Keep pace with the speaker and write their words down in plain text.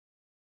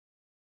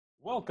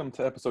Welcome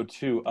to episode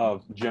 2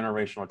 of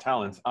Generational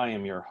Talents. I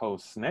am your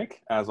host,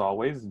 Nick, as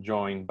always,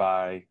 joined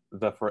by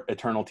the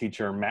eternal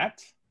teacher,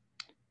 Matt.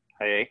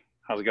 Hey,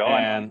 how's it going?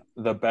 And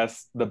the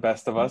best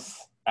of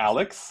us,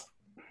 Alex.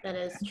 That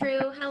is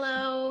true.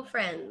 Hello,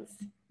 friends.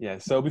 Yeah,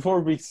 so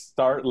before we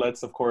start,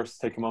 let's, of course,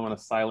 take a moment of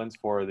silence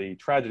for the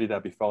tragedy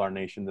that befell our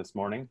nation this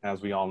morning.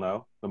 As we all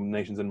know, the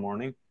nation's in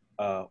mourning.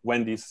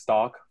 Wendy's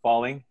stock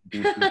falling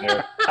due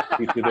to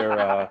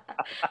their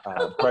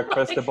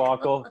breakfast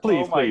debacle.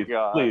 Please,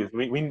 please,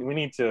 we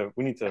need to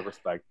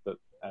respect that.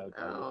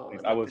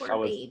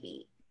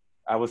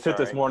 I was hit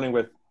this morning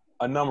with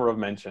a number of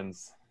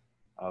mentions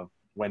of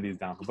Wendy's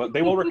downfall, but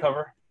they will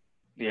recover.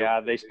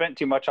 Yeah, they spent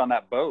too much on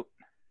that boat.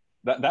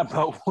 That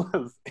boat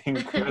was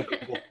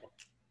incredible.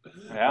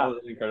 Yeah, that was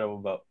an incredible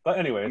boat. But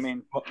anyways, I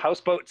mean,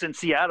 houseboats in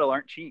Seattle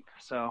aren't cheap.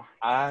 So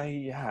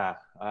I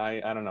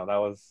don't know. That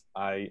was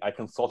I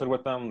consulted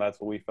with them. That's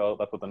what we felt.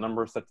 That's what the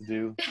numbers said to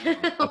do.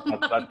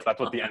 That's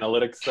what the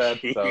analytics said.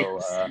 So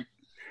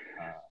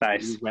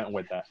nice. We went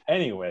with that.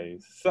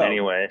 Anyways,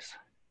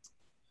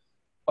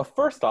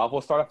 first off,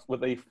 we'll start off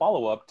with a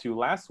follow-up to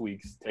last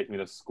week's Take Me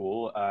to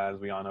School. As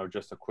we all know,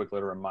 just a quick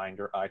little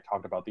reminder, I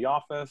talked about The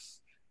Office.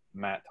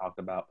 Matt talked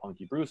about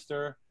Punky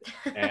Brewster,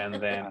 and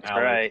then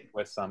Alex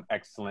with some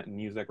excellent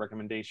music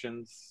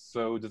recommendations.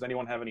 So does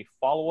anyone have any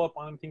follow-up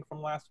on anything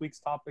from last week's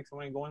topics that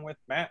we're going with?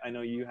 Matt, I know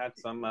you had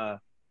some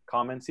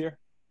comments here.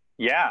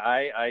 Yeah,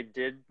 I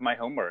did my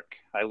homework.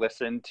 I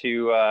listened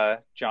to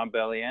Jon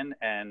Bellion,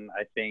 and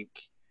I think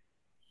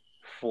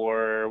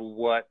for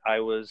what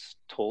I was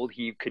told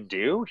he could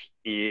do,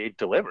 he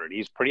delivered.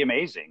 He's pretty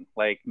amazing.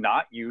 Like,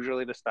 not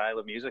usually the style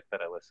of music that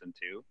I listen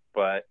to,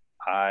 but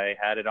I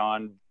had it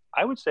on,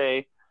 I would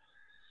say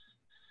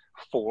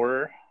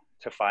 4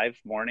 to 5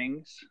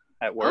 mornings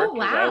at work. Oh,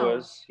 wow. I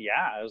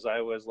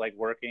was like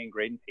working,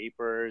 grading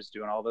papers,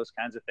 doing all those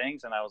kinds of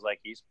things. And I was like,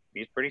 he's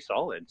pretty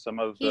solid.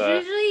 He's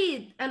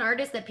usually an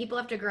artist that people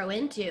have to grow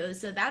into.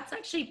 So that's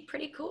actually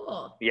pretty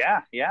cool.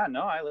 Yeah.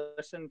 No, I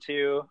listened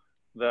to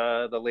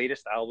the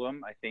latest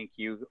album. I think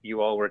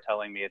you all were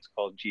telling me it's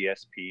called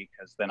GSP,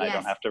 because then I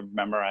don't have to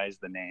memorize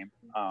the name.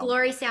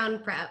 Glory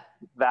Sound Prep.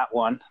 That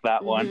one.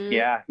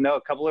 Yeah, no,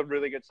 a couple of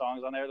really good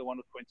songs on there. The one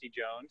with Quincy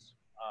Jones,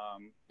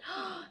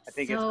 I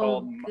think it's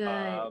called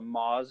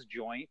Ma's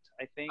Joint,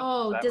 I think.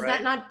 Oh,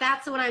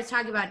 that's the one I was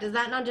talking about. Does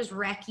that not just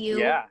wreck you?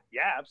 Yeah,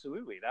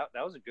 absolutely.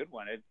 That was a good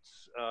one.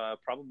 It's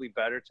probably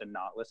better to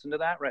not listen to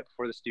that right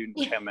before the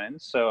students come in.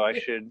 So I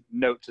should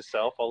note to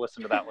self, I'll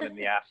listen to that one in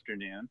the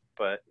afternoon.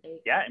 But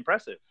yeah,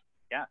 impressive.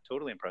 Yeah,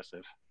 totally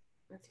impressive.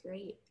 That's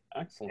great.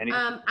 Excellent.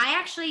 I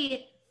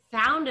actually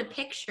found a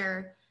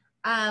picture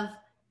of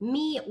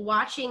me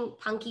watching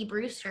Punky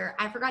Brewster.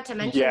 I forgot to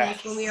mention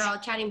this when we were all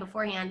chatting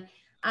beforehand.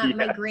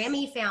 My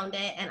Grammy found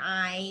it,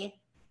 and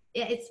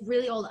it's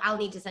really old. I'll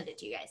need to send it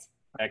to you guys.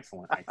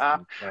 Excellent.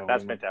 So,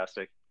 that's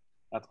fantastic.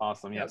 That's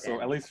awesome. Yeah.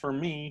 So at least for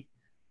me,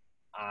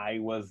 I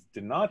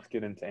did not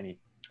get into any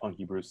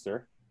Punky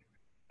Brewster,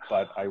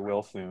 but I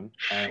will soon.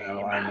 I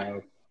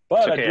know. But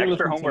it's okay.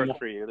 Extra homework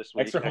for you this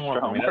week. Extra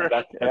homework for me.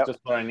 That's just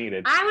what I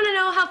needed. I want to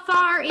know how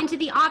far into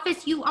The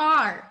Office you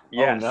are.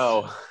 Yes.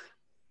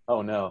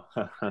 Oh no.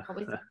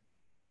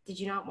 Did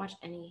you not watch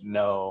any?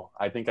 No,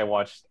 I think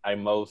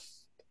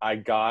I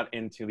got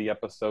into the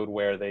episode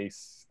where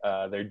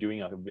they're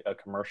doing a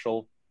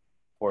commercial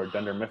for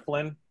Dunder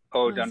Mifflin.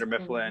 Oh, Dunder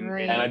Mifflin.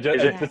 And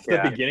it's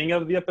the beginning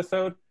of the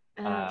episode.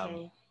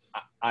 Okay.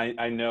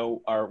 I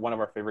know one of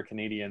our favorite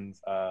Canadians,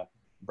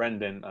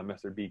 Brendan,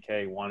 Mr.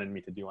 BK, wanted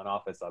me to do an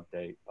Office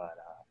update, but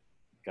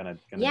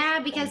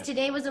because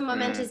today was a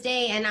momentous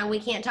day, and we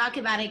can't talk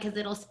about it because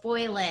it'll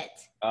spoil it.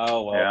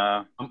 Oh,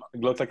 well. Yeah.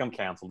 Looks like I'm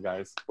canceled,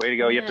 guys. Way to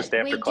go. You have to stay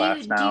after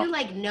class now. Do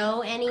you,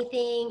 know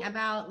anything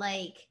about,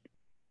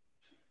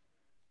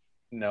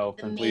 No,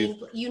 please.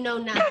 You know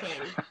nothing.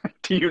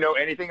 Do you know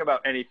anything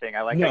about anything?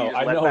 I like no, how you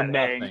just let that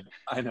nothing. Hang.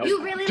 I know.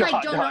 You really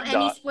don't know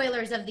any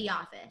spoilers of The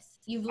Office.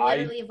 You've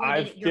literally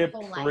avoided it your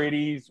whole life.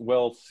 I've skipped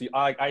well. See,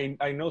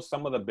 I know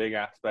some of the big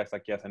aspects.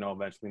 Like, yes, I know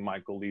eventually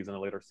Michael leaves in the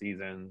later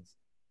seasons,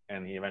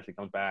 and he eventually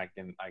comes back,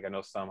 and I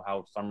know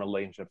how some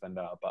relationships end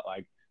up. But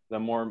the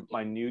more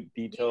minute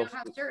details. Do you know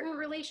how certain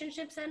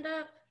relationships end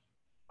up?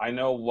 I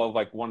know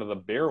one of the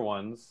bigger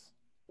ones,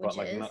 which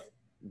is not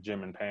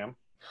Jim and Pam.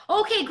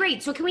 Okay,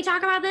 great. So can we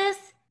talk about this?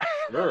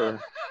 Sure.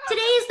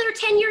 Today is their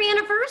 10-year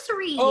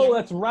anniversary. Oh,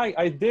 that's right.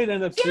 I did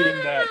end up seeing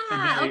that.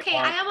 Okay,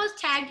 I almost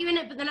tagged you in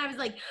it, but then I was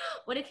like,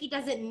 what if he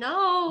doesn't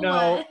know?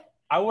 No,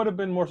 I would have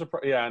been more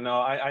surprised. Yeah, no,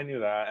 I knew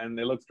that, and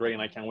it looks great,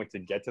 and I can't wait to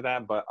get to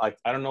that. But I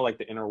don't know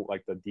the inner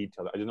the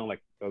details. I just know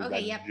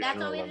Okay, yep,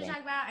 that's all we have to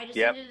talk about. I just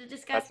wanted to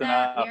discuss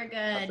that. We're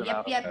good.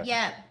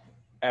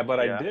 Yep. But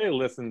I did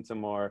listen to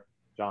more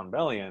Jon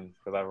Bellion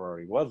because I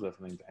already was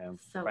listening to him.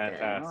 So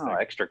fantastic. Oh,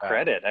 extra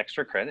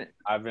credit.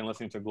 I've been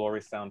listening to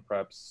Glory Sound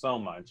Prep so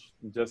much.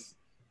 Just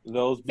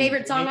those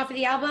favorite song off of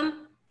the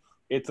album?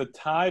 It's a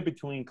tie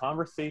between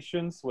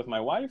Conversations with My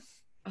Wife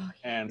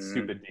and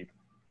Stupid Deep.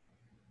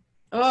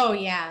 Oh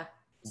yeah.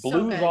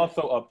 Blues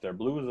also up there.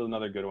 Blues is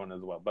another good one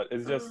as well. But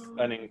it's just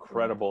an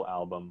incredible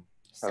album.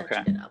 Such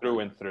Okay. a good album. through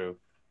and through,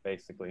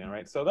 basically. All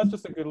right. So that's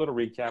just a good little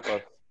recap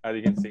of, as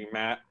you can see,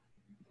 Matt,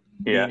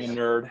 being a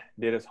nerd,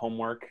 did his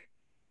homework.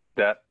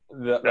 That's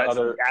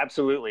other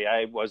absolutely.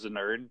 I was a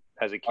nerd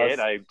as a kid.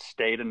 I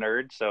stayed a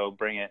nerd, so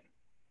bring it.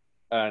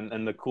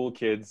 And the cool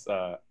kids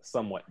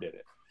somewhat did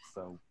it.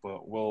 So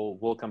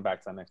we'll come back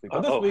to that next week.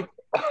 But this week,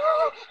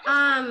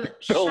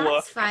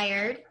 shots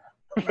fired.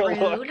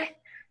 Rude.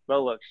 The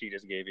look she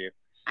just gave you.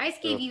 I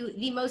just gave you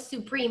the most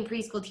supreme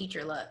preschool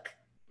teacher look.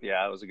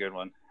 Yeah, that was a good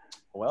one.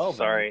 Well,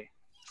 sorry,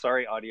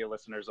 audio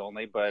listeners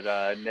only, but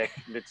Nick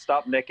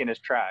stopped Nick in his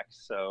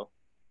tracks. So,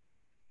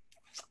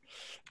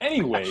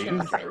 anyways,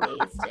 children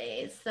these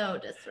days, so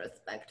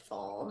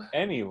disrespectful.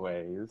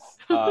 Anyways,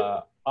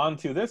 on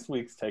to this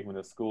week's Take Me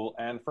to School,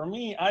 and for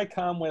me, I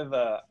come with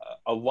a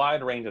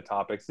wide range of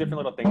topics, different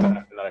little things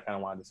that I kind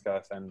of want to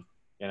discuss, and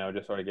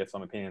just sort of get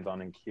some opinions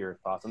on and hear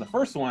thoughts. And the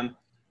first one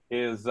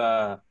is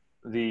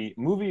the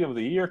movie of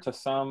the year to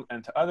some,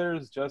 and to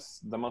others,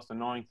 just the most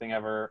annoying thing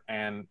ever.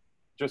 And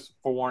just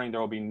for warning,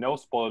 there will be no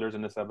spoilers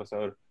in this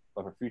episode,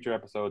 but for future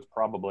episodes,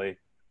 probably.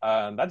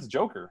 That's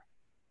Joker.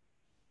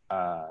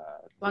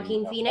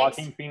 Joaquin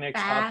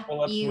Phoenix, Todd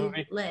Phillips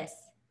movie.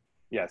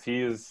 Yes,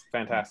 he is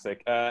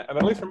fantastic. And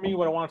at least for me,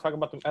 what I want to talk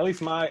about,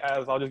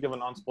 as I'll just give a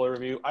non-spoiler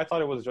review, I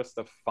thought it was just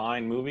a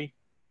fine movie.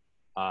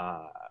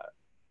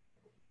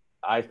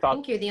 I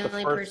think you're the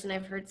only person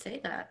I've heard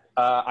say that.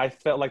 I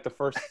felt like the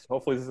first,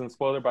 hopefully this isn't a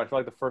spoiler, but I feel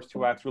like the first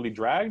two acts really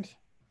dragged.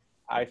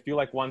 I feel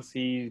like once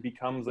he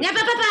becomes... but I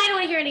don't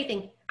want to hear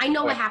anything. I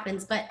know what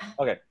happens, but...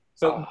 Okay,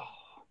 so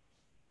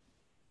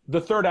the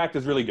third act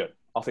is really good.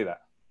 I'll say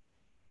that.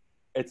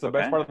 It's the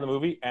best part of the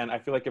movie, and I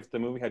feel like if the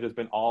movie had just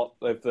been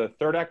if the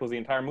third act was the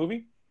entire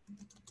movie,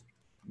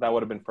 that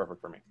would have been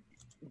perfect for me.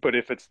 But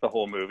if it's the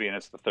whole movie and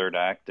it's the third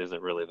act, is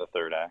it really the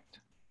third act?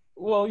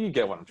 Well, you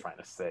get what I'm trying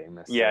to say,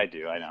 Miss. Yeah, I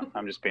do. I know.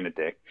 I'm just being a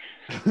dick.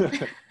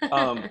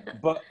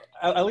 But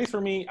at least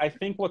for me, I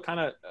think what kind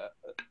of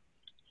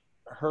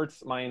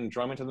hurts my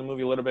enjoyment of the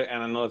movie a little bit,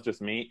 and I know it's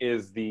just me,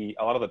 is a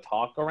lot of the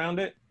talk around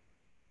it.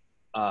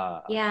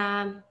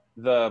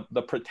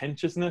 The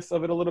pretentiousness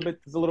of it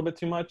is a little bit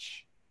too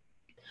much.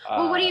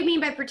 Well, what do you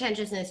mean by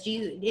pretentiousness?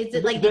 Is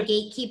it like the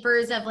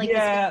gatekeepers of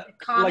this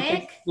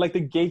comic? Like the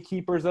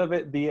gatekeepers of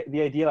it,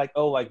 the idea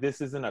this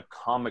isn't a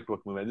comic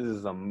book movie, this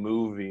is a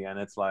movie, and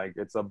it's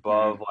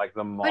above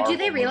the Marvel. But do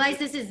they realize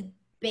this is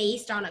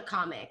based on a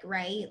comic,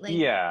 right?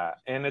 Yeah,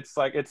 and it's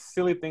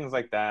silly things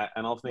like that,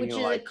 and also which is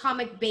a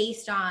comic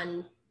based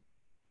on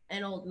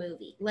an old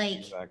movie,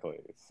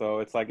 exactly. So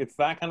it's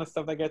that kind of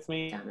stuff that gets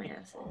me,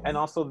 and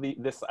also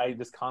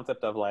this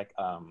concept of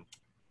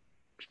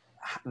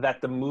that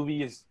the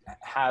movie is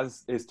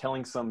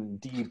telling some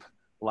deep,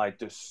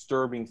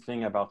 disturbing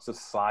thing about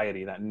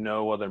society that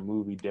no other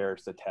movie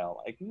dares to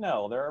tell.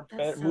 No, there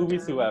are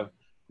movies who have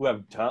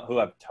talked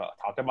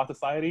about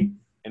society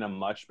in a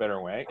much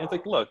better way. And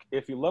it's look,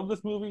 if you love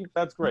this movie,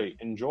 that's great,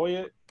 enjoy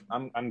it.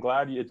 I'm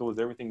glad it was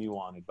everything you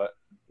wanted. But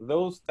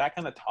that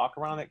kind of talk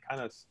around it kind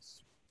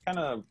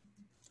of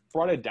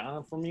brought it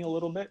down for me a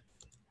little bit.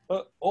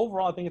 But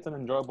overall, I think it's an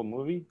enjoyable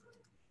movie.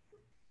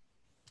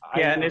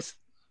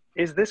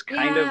 Is this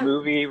kind of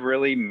movie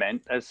really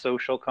meant as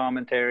social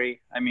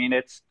commentary? I mean,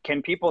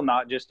 can people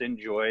not just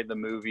enjoy the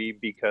movie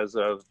because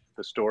of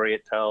the story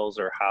it tells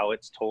or how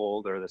it's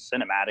told or the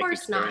cinematic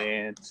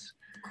experience?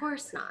 Of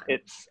course not.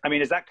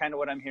 Is that kind of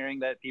what I'm hearing,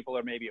 that people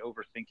are maybe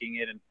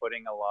overthinking it and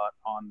putting a lot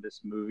on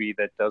this movie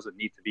that doesn't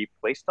need to be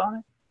placed on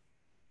it?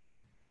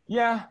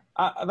 Yeah,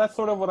 that's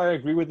sort of what I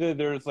agree with it.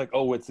 There's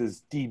it's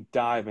this deep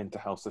dive into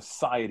how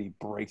society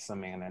breaks a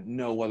man and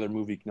no other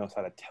movie knows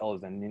how to tell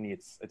it. And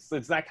it's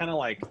that kind of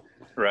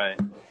right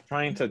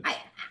trying to.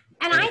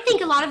 I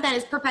think a lot of that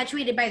is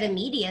perpetuated by the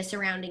media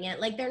surrounding it.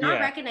 They're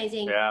not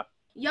recognizing,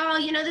 y'all.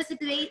 This is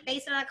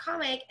based on a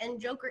comic, and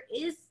Joker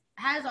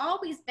has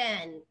always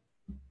been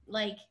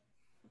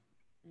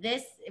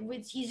this.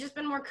 He's just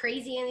been more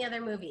crazy in the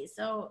other movies.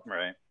 So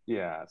right,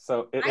 yeah.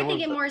 So I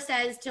think it more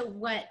says to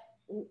what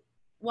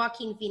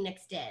Joaquin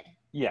Phoenix did.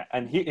 Yeah,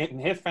 and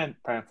his fan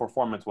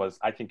performance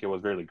I think it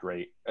was really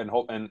great. And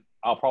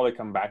I'll probably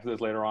come back to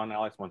this later on,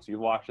 Alex, once you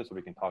watch it, so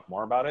we can talk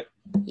more about it.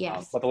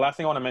 Yes. But the last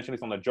thing I want to mention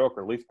is on the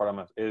Joker, at least part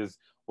of it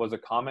was a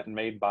comment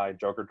made by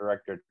Joker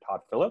director Todd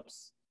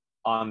Phillips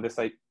on this.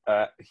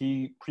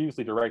 He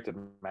previously directed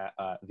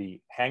the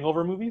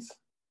Hangover movies.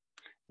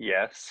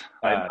 Yes,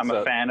 I'm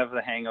a fan of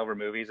the Hangover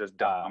movies, as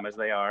dumb as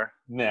they are.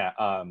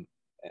 Yeah.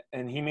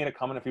 And he made a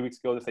comment a few weeks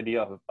ago, this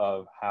idea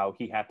of how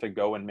he had to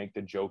go and make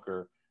the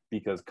Joker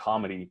because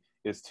comedy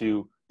is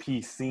too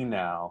PC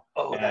now.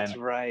 Oh, that's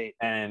right.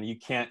 And you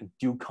can't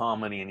do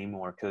comedy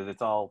anymore because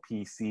it's all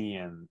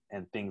PC and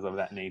things of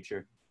that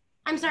nature.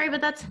 I'm sorry,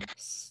 but that's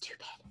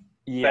stupid.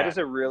 Yeah. That is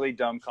a really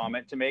dumb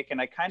comment to make.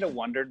 And I kind of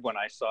wondered when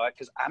I saw it,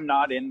 because I'm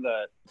not in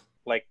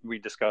like we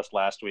discussed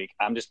last week,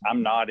 I'm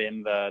not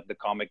in the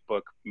comic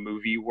book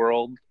movie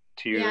world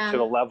to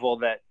the level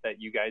that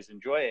you guys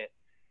enjoy it.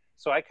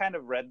 So I kind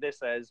of read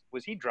this as,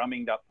 was he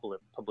drumming up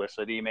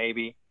publicity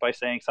maybe by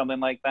saying something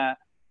like that?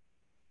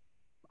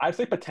 I'd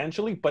say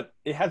potentially, but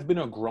it has been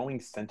a growing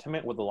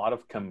sentiment with a lot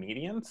of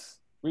comedians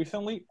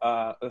recently.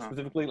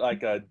 Specifically,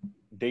 like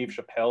Dave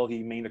Chappelle,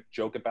 he made a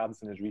joke about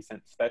this in his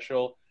recent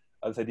special.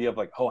 This idea of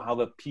like, oh, how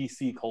the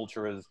PC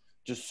culture is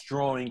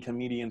destroying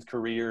comedians'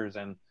 careers,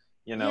 and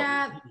he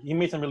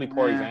made some really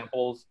poor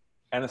examples.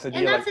 And this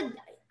idea,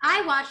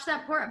 I watched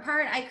that part.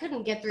 I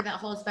couldn't get through that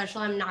whole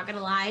special. I'm not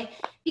gonna lie,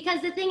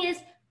 because the thing is,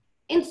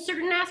 in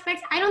certain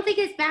aspects, I don't think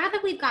it's bad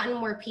that we've gotten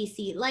more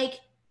PC. Like,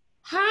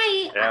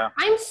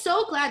 I'm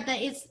so glad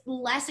that it's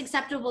less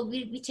acceptable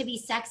to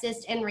be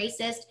sexist and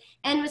racist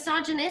and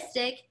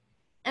misogynistic,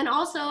 and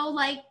also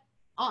like,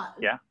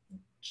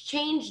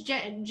 change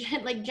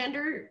like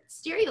gender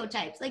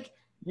stereotypes. Like,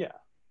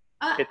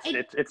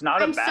 it's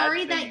not. I'm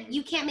sorry that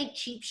you can't make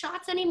cheap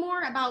shots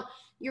anymore about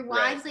your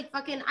wives. Like,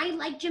 fucking, I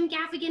like Jim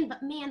Gaffigan,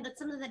 but man, that's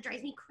something that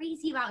drives me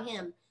crazy about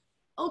him.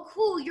 Oh,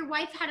 cool, your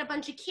wife had a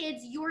bunch of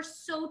kids, you're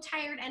so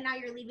tired, and now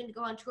you're leaving to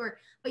go on tour,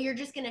 but you're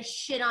just gonna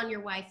shit on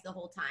your wife the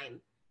whole time.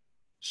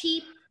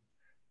 Cheap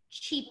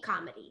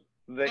comedy.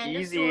 End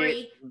of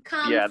story.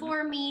 Come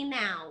for me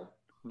now.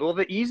 Well,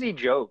 the easy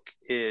joke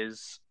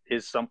is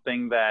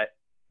something that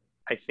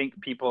I think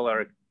people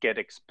get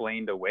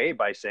explained away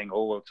by saying,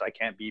 oh, well, I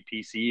can't be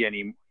PC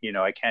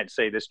I can't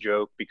say this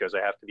joke because I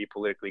have to be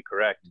politically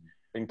correct.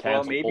 And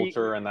cancel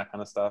culture and that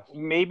kind of stuff.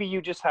 Maybe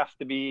you just have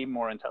to be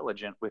more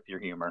intelligent with your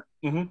humor.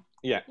 Mm-hmm.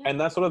 Yeah, and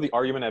that's sort of the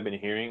argument I've been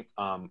hearing.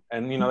 And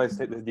they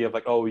say the idea of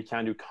like, oh, we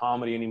can't do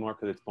comedy anymore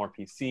because it's more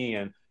PC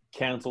and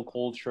cancel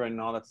culture and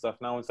all that stuff.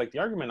 Now it's like the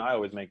argument I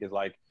always make is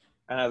like,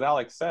 and as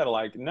Alex said,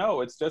 like, no,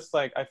 it's just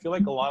like I feel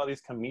like a lot of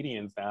these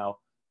comedians now,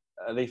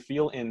 they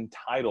feel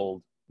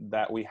entitled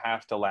that we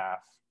have to laugh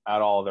at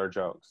all their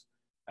jokes,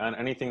 and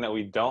anything that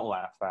we don't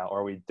laugh at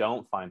or we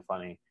don't find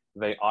funny,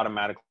 they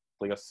automatically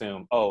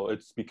assume, oh,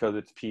 it's because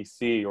it's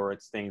PC or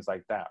it's things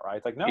like that, right?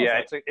 It's like, no.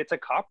 Yeah, it's a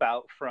cop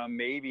out from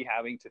maybe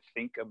having to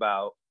think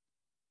about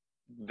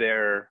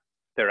their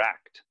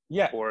act,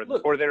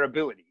 or their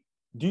ability.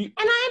 And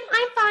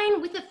I'm fine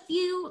with a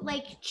few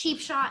like cheap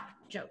shot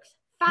jokes.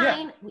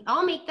 Fine, we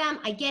all make them.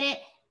 I get it.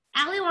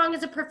 Ali Wong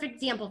is a perfect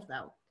example,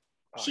 though.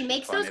 She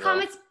makes those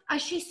comments.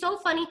 She's so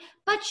funny,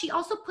 but she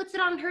also puts it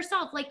on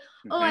herself. Like,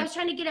 oh, I was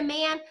trying to get a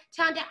man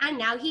to hunt, and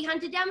now he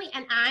hunted down me,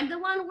 and I'm the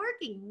one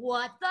working.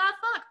 What the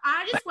fuck?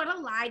 I just want to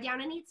lie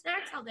down and eat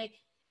snacks all day.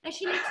 And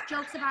she makes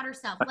jokes about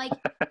herself. Like,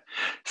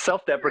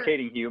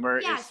 self-deprecating humor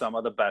is some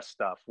of the best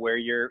stuff, where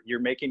you're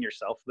making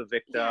yourself the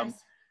victim,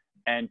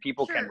 and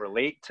people can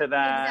relate to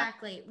that.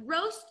 Exactly.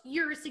 Roast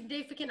your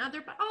significant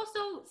other, but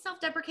also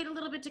self-deprecate a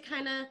little bit to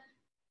kind of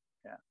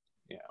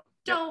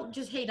don't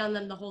just hate on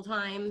them the whole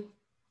time.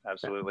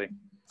 Absolutely.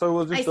 So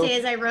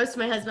as I roast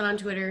my husband on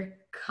Twitter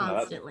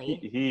constantly.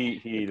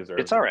 He deserves it.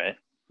 It's all right.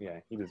 Yeah,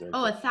 he deserves it.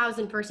 Oh,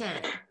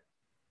 1,000%.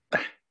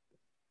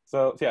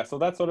 So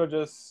that's sort of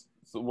just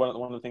one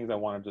of the things I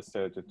wanted just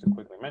to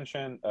quickly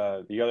mention.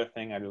 The other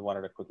thing I just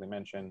wanted to quickly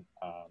mention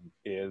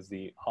is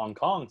the Hong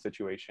Kong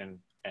situation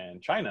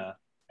and China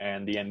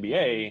and the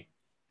NBA.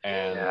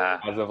 And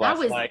as of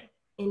last night,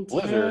 intense.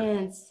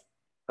 Blizzard.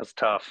 That's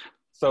tough.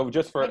 So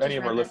just for any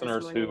of our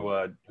listeners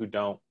who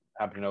don't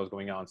happen to know what's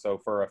going on. So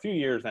for a few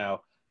years now,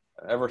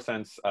 ever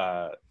since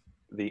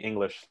the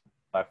English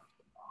left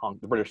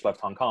the British left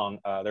Hong Kong,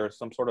 there was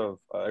some sort of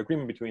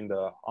agreement between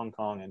the Hong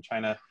Kong and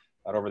China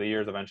that over the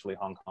years, eventually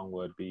Hong Kong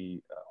would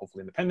be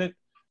hopefully independent.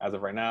 As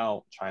of right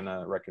now,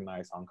 China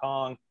recognized Hong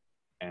Kong,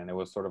 and it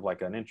was sort of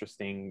like an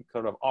interesting,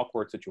 sort of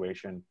awkward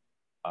situation.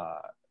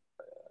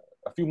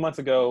 A few months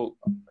ago,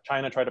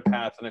 China tried to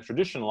pass an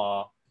extradition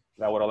law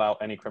that would allow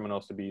any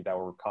criminals that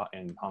were caught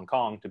in Hong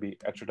Kong to be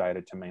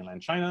extradited to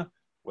mainland China,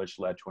 which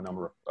led to a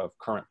number of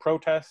current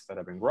protests that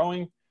have been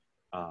growing.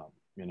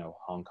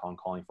 Hong Kong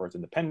calling for its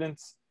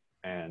independence.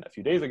 And a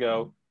few days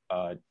ago,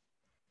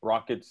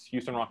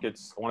 Houston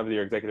Rockets, one of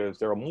their executives,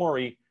 Daryl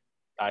Morey,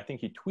 I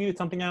think he tweeted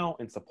something out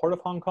in support of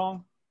Hong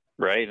Kong.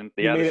 Right, and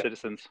the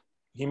citizens.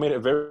 He made it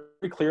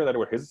very clear that it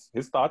were his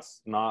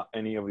thoughts, not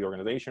any of the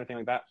organization or anything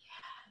like that.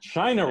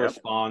 China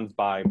responds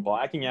by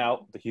blacking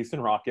out the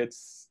Houston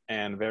Rockets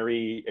and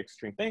very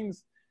extreme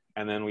things.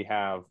 And then we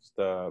have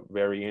the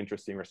very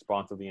interesting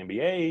response of the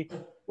NBA,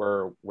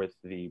 where with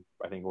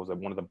I think it was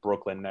one of the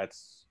Brooklyn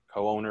Nets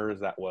co-owners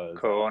that was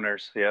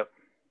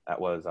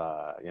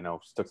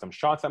took some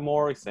shots at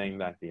Morey, saying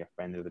that he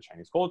offended the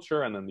Chinese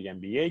culture. And then the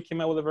NBA came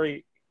out with a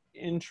very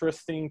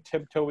interesting,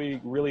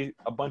 tiptoey, really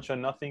a bunch of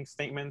nothing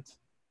statement.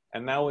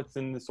 And now it's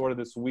in this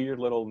weird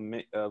little,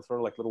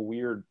 little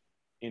weird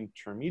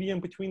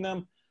intermediate between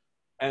them.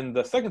 And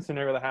the second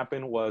scenario that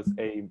happened was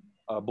a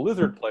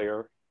Blizzard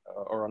player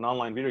or an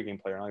online video game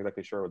player, not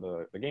exactly sure of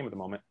the game at the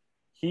moment.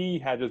 He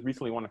had just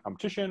recently won a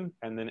competition,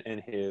 and then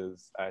in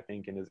his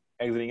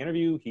exiting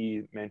interview,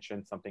 he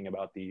mentioned something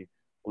about the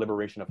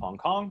liberation of Hong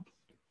Kong,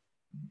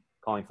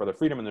 calling for their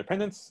freedom and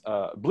independence.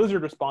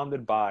 Blizzard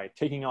responded by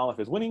taking all of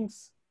his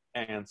winnings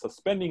and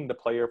suspending the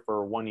player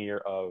for 1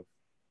 year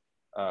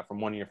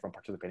from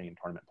participating in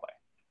tournament play.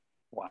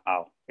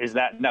 Wow. Is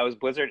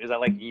Blizzard, is that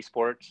like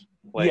esports?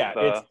 Like Yeah,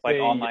 it's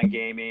online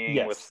gaming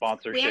with yes.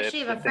 sponsorships We actually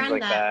have a and things friend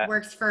like that that?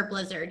 works for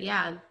Blizzard.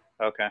 Yeah.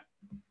 Okay.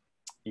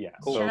 Yeah.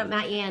 Cool. Shout out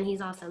Matt Yan. He's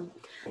awesome.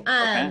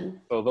 Okay.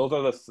 So those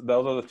are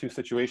the two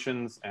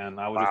situations, and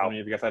I was just Wow.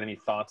 wondering if you guys had any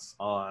thoughts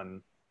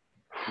on,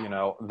 you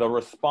know, the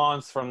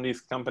response from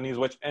these companies,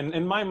 which, and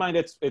in my mind,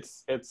 it's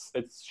kind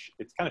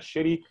of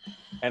shitty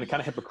and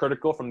kind of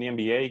hypocritical from the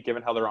NBA,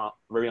 given how they're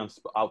very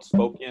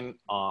outspoken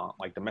on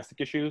like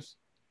domestic issues.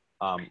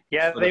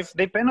 Yeah, So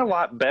they've been a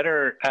lot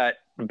better at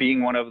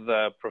being one of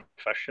the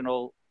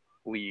professional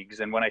leagues,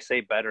 and when I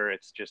say better,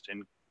 it's just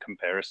in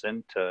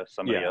comparison to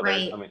some of the others.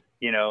 Right. I mean,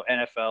 You know,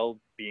 NFL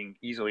being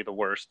easily the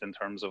worst in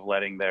terms of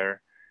letting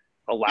their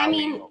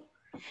allowing.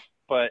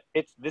 But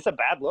it's a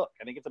bad look.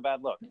 I think it's a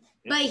bad look.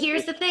 But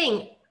here's the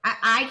thing.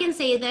 I can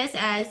say this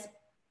as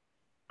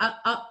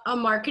a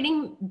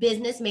marketing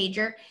business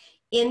major.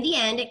 In the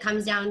end, it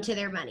comes down to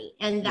their money.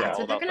 And that's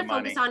what they're going to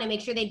focus on and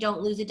make sure they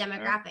don't lose a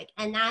demographic.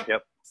 And that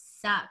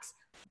sucks.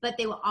 But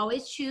they will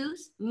always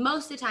choose,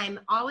 most of the time,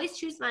 always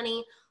choose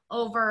money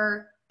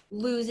over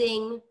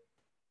losing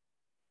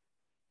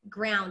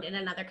ground in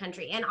another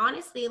country. And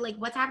honestly, like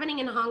what's happening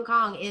in Hong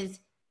Kong is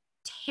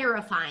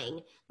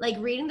terrifying. Like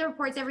reading the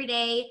reports every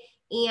day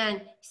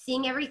and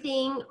seeing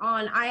everything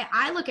on,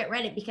 I look at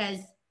Reddit because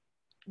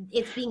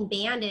it's being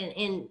banned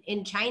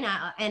in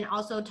China, and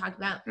also talk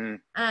about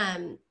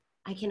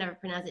I can never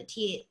pronounce it,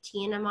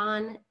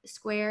 Tiananmen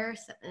Square.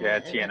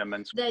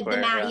 Tiananmen Square.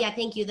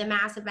 Thank you. The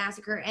massive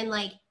massacre. And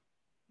like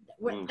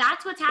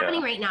that's what's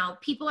happening right now.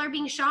 People are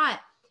being shot.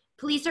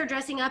 Police are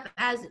dressing up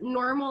as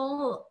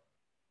normal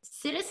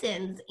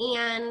citizens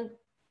and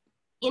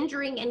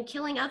injuring and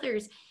killing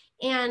others.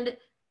 And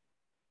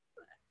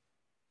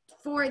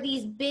for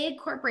these big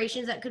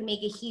corporations that could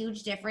make a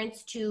huge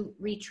difference to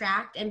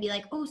retract and be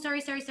like, oh, sorry.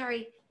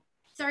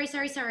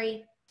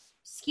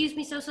 Excuse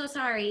me, so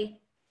sorry.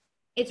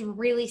 It's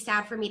really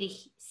sad for me to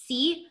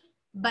see,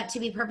 but to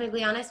be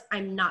perfectly honest,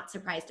 I'm not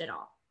surprised at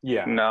all.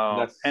 Yeah.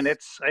 No. And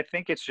I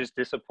think it's just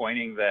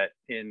disappointing that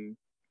in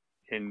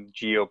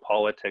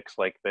geopolitics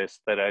like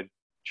this, that a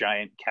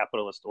giant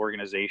capitalist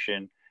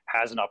organization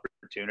has an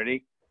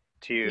opportunity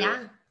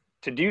to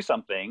do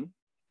something,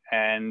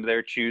 and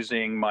they're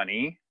choosing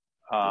money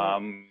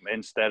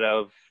instead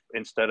of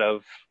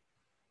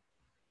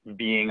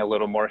being a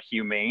little more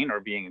humane, or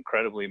being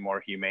incredibly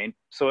more humane.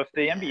 So if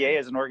the NBA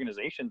as an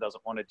organization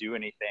doesn't want to do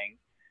anything,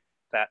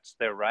 that's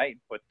their right,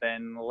 but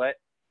then let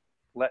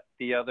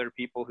the other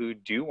people who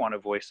do want to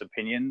voice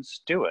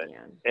opinions do it.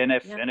 And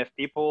if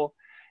people,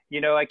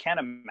 you know, I can't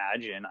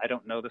imagine, I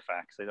don't know the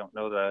facts, I don't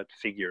know the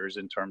figures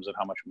in terms of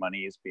how much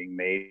money is being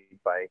made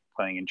by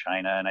playing in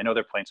China, and I know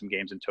they're playing some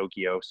games in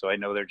Tokyo, so I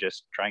know they're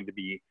just trying to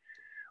be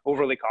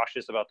overly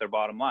cautious about their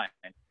bottom line.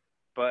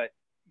 But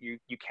you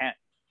can't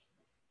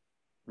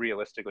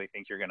realistically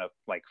think you're going to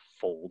like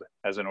fold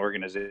as an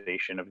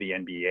organization of the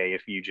NBA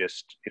if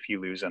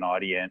you lose an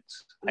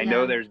audience. I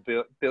know there's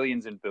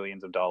billions and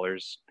billions of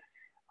dollars,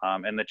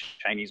 and the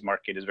Chinese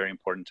market is very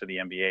important to the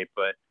NBA,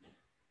 but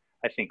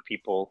I think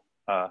people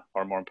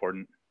are more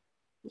important.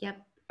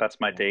 Yep. That's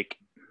my take.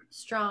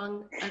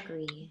 Strong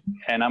agree.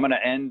 And I'm going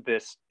to end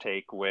this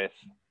take with,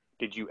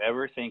 did you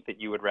ever think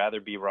that you would rather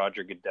be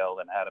Roger Goodell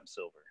than Adam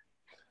Silver?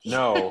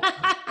 No.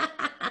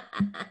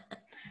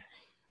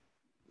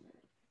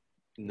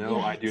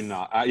 No, I do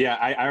not.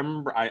 I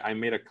remember I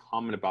made a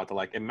comment about that.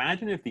 Like,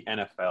 imagine if the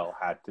NFL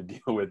had to deal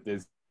with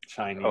this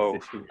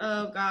Chinese issue.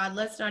 Oh, God.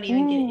 Let's not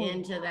even get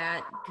into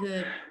that.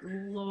 Good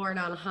Lord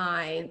on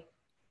high.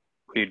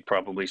 We'd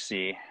probably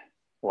see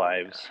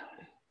lives.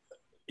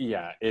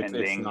 Yeah, it's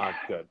not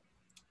good.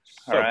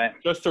 So, all right.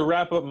 Just to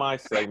wrap up my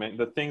segment,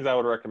 the things I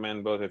would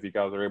recommend, both if you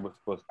guys are able to,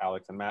 both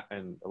Alex and Matt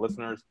and the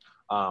listeners,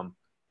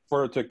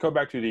 to go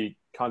back to the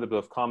concept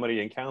of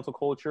comedy and cancel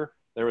culture,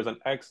 there was an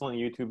excellent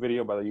YouTube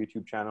video by the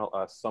YouTube channel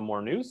Some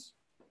More News.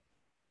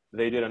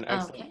 They did an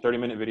excellent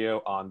 30-minute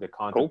video on the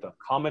concept of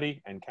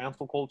comedy and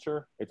cancel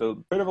culture. It's a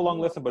bit of a long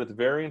listen, but it's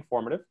very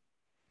informative.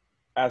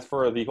 As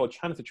for the whole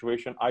China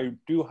situation, I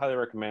do highly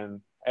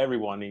recommend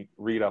everyone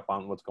read up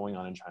on what's going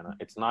on in China.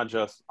 It's not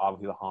just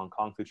obviously the Hong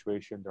Kong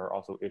situation. There are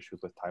also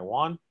issues with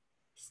Taiwan.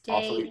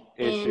 Stay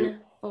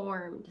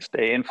informed.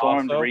 Stay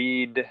informed. Also,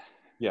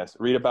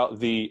 read about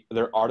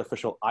their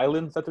artificial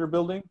islands that they're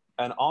building,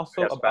 and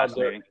also about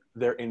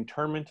their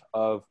internment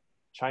of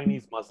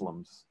Chinese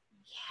Muslims.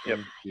 Yep.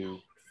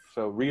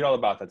 So read all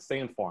about that. Stay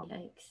informed.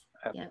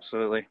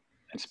 Absolutely.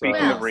 And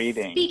speaking of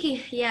reading.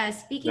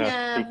 Speaking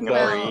of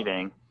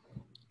reading.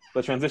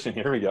 The transition,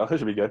 here we go. This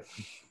should be good.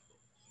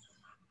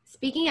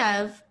 Speaking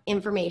of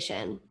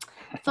information.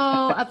 So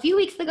a few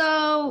weeks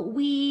ago,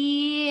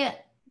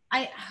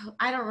 I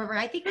don't remember.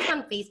 I think it was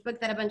on Facebook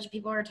that a bunch of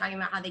people were talking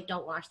about how they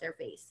don't wash their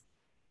face,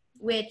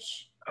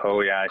 which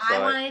I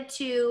wanted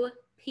to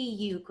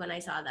puke when I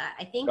saw that.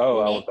 I think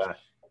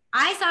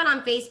I saw it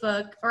on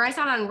Facebook, or I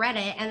saw it on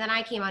Reddit, and then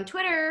I came on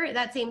Twitter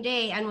that same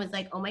day and was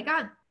like, oh my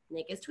God,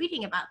 Nick is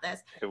tweeting about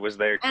this. It was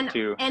there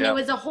too. And it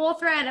was a whole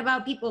thread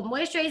about people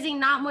moisturizing,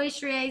 not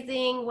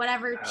moisturizing,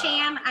 whatever.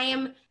 Chan, I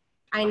am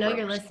I know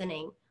you're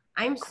listening.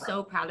 I'm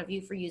so proud of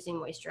you for using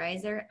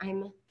moisturizer.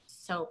 I'm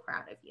so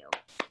proud of you.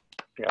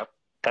 Yep.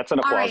 That's an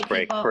applause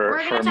break people, for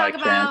we're going to Mike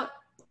talk about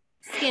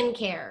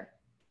skincare.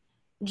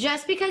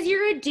 Just because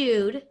you're a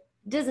dude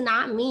does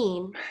not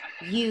mean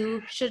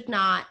you should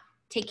not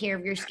take care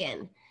of your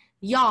skin.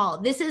 Y'all,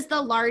 this is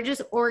the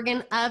largest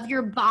organ of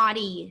your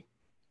body.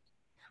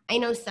 I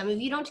know some of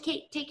you don't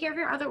take care of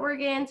your other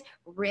organs.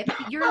 Rip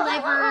your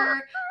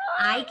liver.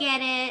 I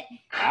get it.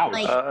 Ouch.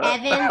 Like,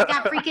 Evan's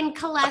got freaking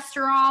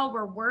cholesterol.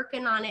 We're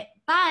working on it.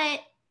 But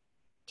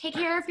take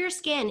care of your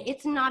skin.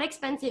 It's not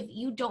expensive.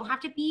 You don't have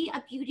to be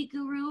a beauty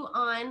guru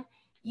on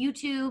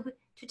YouTube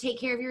to take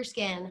care of your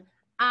skin.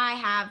 I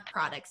have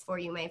products for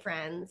you, my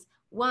friends.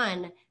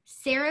 1,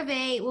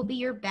 CeraVe will be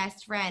your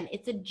best friend.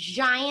 It's a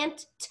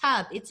giant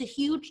tub. It's a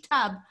huge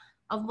tub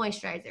of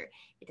moisturizer.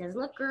 It doesn't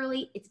look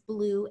girly. It's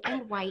blue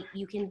and white.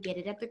 You can get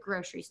it at the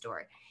grocery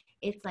store.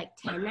 It's like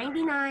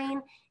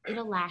 $10.99.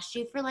 It'll last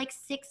you for like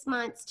 6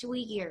 months to a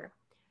year.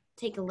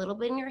 Take a little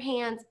bit in your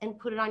hands and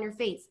put it on your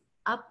face.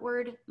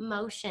 Upward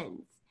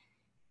motions.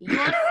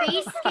 Your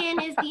face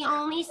skin is the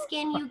only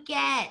skin you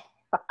get.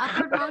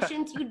 Upward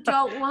motions, you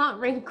don't want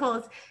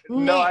wrinkles.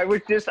 No, I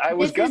was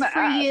gonna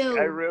ask. You.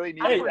 I really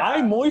need. Hey,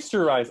 I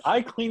moisturize.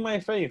 I clean my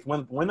face.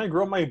 When I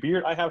grow my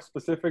beard, I have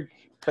specific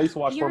face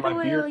wash for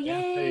my beard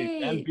and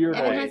face and beard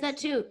oil. Everyone has that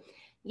too.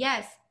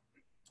 Yes.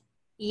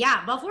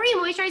 Yeah. Before you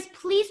moisturize,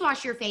 please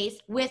wash your face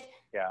with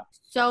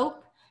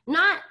soap.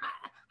 I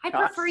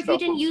prefer if you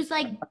didn't use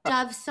like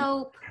Dove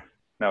soap.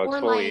 No,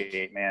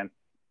 exfoliate, man.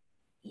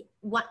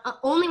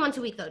 Only once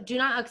a week though. Do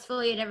not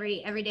exfoliate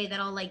every day.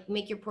 That'll like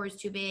make your pores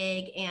too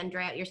big and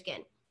dry out your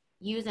skin.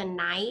 Use a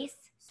nice,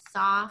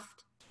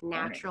 soft,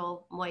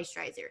 natural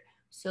moisturizer.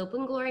 Soap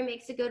and Glory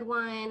makes a good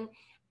one,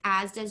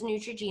 as does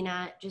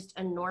Neutrogena. Just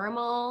a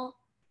normal,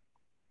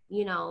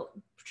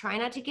 try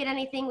not to get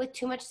anything with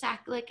too much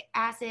salicylic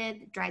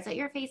acid. Dries out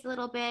your face a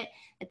little bit.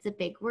 It's a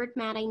big word,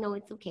 Matt. I know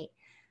it's okay.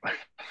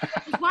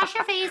 Just wash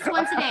your face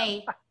once a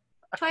day.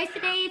 Twice a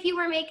day if you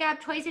wear makeup,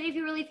 twice a day if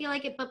you really feel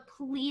like it, but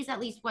please at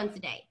least once a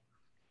day.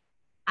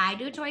 I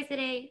do it twice a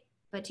day,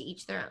 but to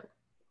each their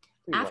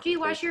own. After you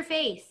wash your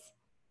face,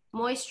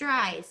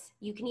 moisturize.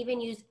 You can even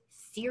use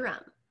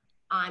serum.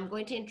 I'm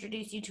going to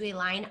introduce you to a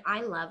line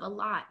I love a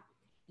lot.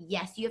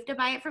 Yes, you have to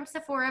buy it from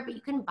Sephora, but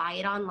you can buy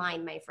it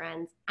online, my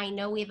friends. I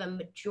know we have a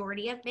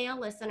majority of male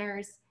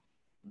listeners,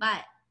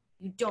 but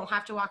you don't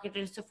have to walk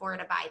into Sephora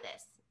to buy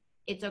this.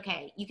 It's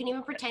okay. You can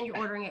even pretend you're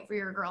ordering it for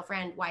your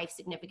girlfriend, wife,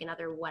 significant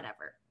other,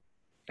 whatever.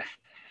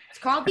 It's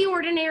called The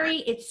Ordinary.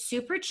 It's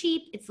super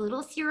cheap. It's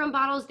little serum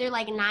bottles. They're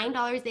like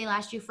 $9. They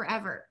last you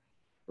forever.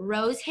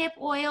 Rose hip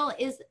oil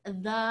is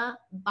the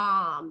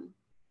bomb.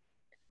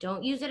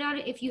 Don't use it out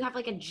if you have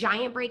like a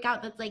giant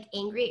breakout that's like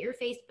angry at your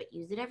face, but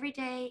use it every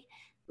day.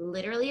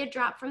 Literally a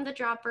drop from the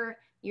dropper.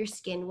 Your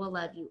skin will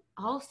love you.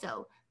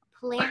 Also,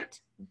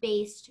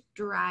 plant-based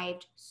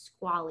derived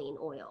squalene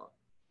oil.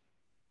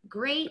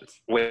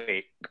 Great.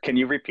 Wait, can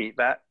you repeat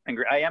that?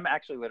 I am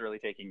actually literally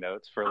taking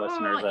notes for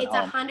listeners at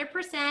home. It's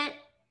 100%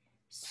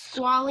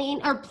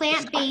 squalene or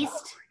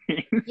plant-based.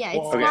 Yeah,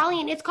 it's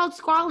squalene. It's called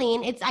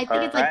squalene. I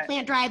think it's like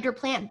plant-derived or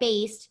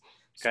plant-based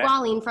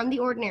squalene from The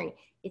Ordinary.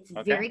 It's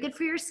very good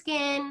for your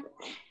skin.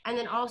 And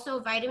then also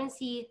vitamin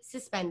C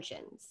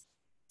suspensions.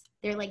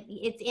 They're like,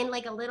 it's in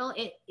like a little,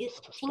 it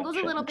tingles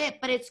a little bit,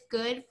 but it's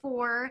good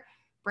for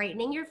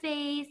brightening your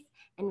face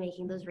and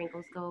making those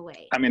wrinkles go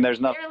away. I mean,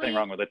 there's nothing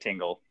wrong with a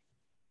tingle.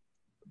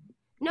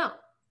 No.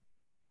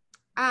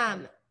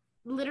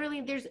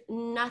 Literally, there's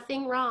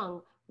nothing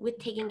wrong with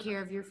taking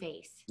care of your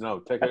face. No,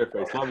 take care of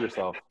your face. Love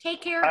yourself.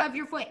 Take care of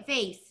your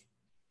face.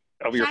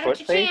 Of your foot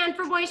face? Shout out to Chan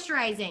for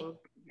moisturizing.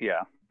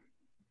 Yeah.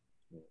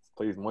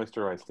 Please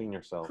moisturize, clean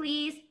yourself.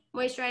 Please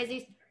moisturize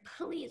these.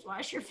 Please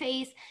wash your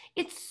face.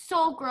 It's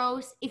so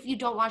gross if you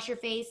don't wash your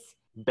face.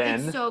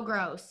 It's so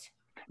gross.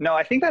 No,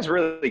 I think that's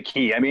really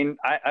key. I mean,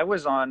 I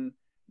was on,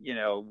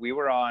 we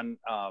were on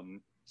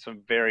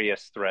some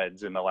various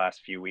threads in the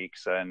last few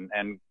weeks,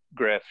 and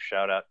Griff,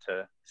 shout out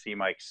to C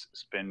Mike's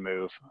spin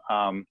move,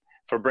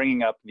 for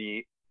bringing up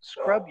the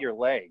scrub your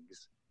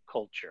legs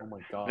culture. Oh my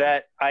God.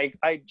 That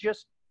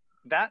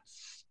that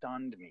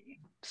stunned me.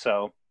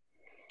 So,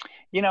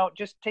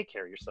 just take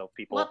care of yourself,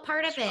 people. What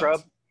part of it?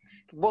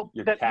 Well,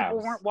 Your that calves.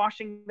 people weren't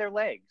washing their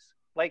legs.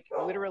 Like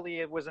literally,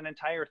 it was an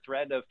entire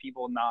thread of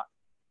people not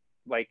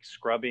like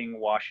scrubbing,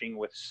 washing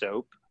with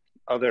soap.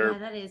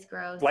 That is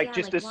gross. Like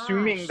just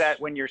assuming that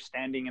when you're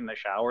standing in the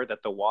shower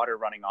that the water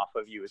running off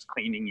of you is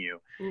cleaning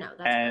you. No,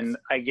 that's and gross.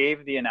 I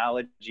gave the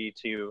analogy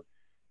to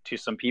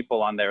some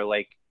people on there,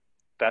 like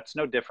that's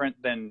no different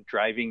than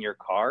driving your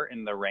car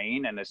in the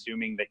rain and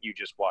assuming that you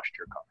just washed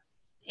your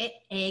car.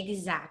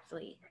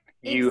 Exactly.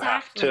 You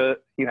have to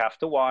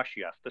wash,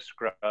 you have to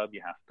scrub,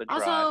 you have to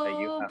dry, also,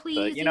 you have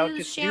please to, use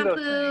just shampoo.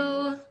 do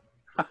those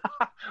things.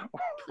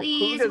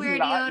 Please wear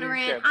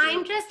deodorant.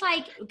 I'm just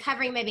like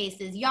covering my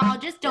bases. Y'all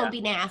just don't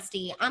be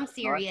nasty. I'm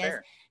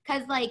serious.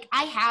 Because, like,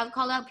 I have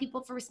called out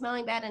people for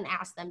smelling bad and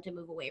asked them to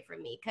move away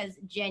from me because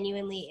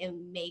genuinely it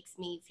makes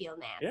me feel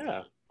nasty.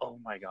 Yeah. Oh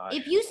my gosh.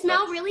 If you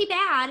smell really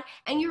bad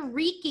and you're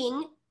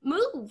reeking,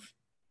 move.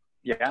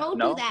 Yeah. Don't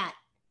do that.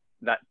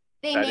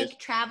 They that make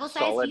travel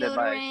size deodorant.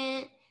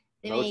 Advice.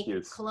 They No make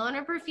excuse. cologne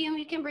or perfume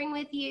you can bring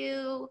with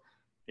you.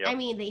 Yep. I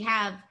mean, they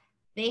have,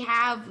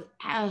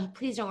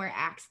 please don't wear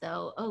Axe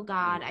though. Oh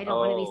God, I don't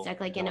want to be stuck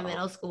like in a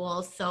middle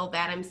school so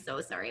bad. I'm so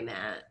sorry,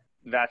 Matt.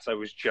 I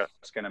was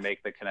just going to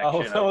make the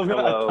connection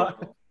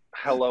of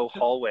hello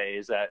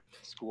hallways at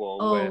school.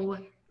 Oh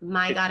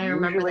my God, I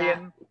remember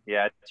that.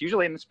 It's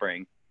usually in the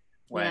spring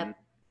when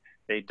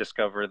they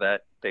discover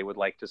that they would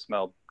like to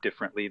smell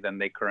differently than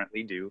they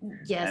currently do.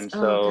 Yes. And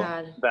so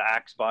God. the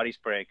Axe body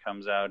spray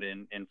comes out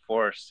in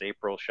force.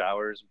 April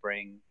showers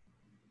bring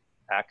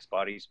Axe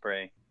body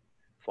spray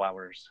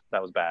flowers.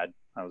 That was bad.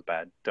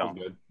 Don't.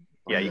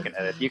 Yeah, you can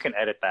edit. You can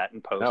edit that in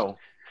post. No.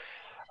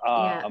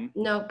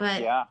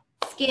 But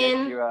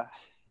skin Nick,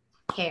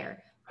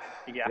 care.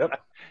 Yeah.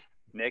 Yep.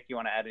 Nick, you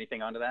want to add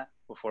anything onto that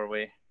before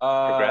we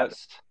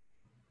progress?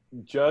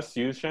 Just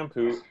use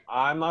shampoo.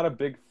 I'm not a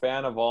big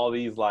fan of all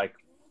these like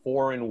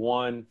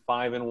 4-in-1,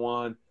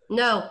 5-in-1.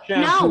 No.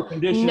 Shampoo,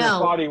 conditioner,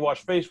 body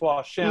wash, face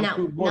wash,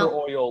 shampoo, motor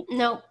oil.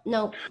 No.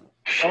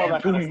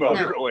 Shampoo,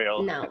 motor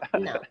oil. No,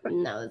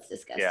 it's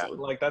disgusting. Yeah.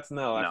 Like I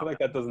feel like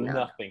that does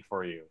nothing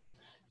for you.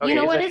 Okay, you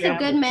know what is a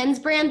good men's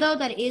brand though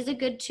that is a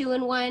good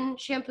 2-in-1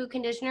 shampoo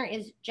conditioner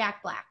is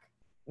Jack Black.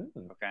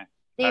 Okay.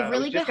 They have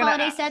really good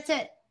holiday sets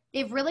at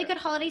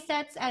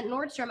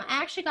Nordstrom.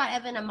 I actually got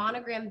Evan a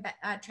Monogram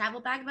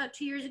travel bag about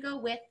 2 years ago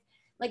with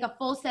like a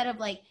full set of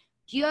like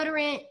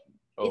deodorant.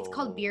 It's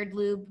called beard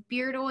lube,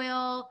 beard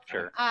oil,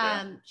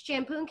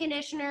 shampoo and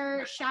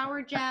conditioner,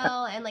 shower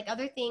gel, and like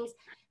other things.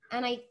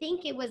 And I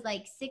think it was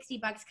like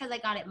 $60 because I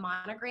got it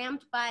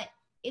monogrammed, but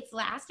it's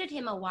lasted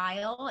him a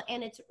while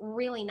and it's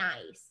really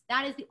nice.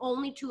 That is the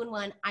only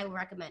 2-in-1 I will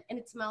recommend. And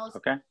it smells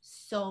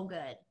so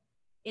good.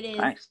 It is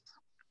nice.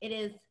 It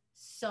is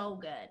so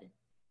good.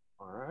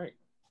 All right.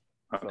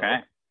 Okay.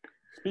 So,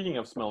 speaking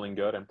of smelling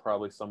good, and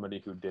probably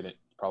somebody who didn't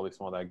probably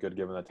smell that good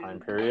given the time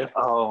period.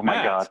 Oh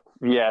my God.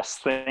 Yes.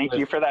 Thank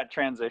you for that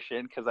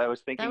transition because I was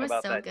thinking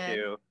about that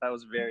too. That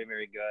was very,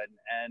 very good.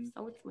 And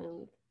so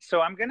smooth. So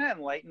I'm going to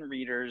enlighten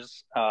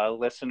readers,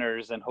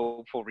 listeners, and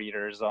hopeful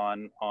readers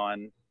on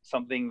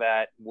something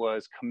that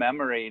was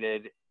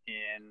commemorated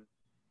in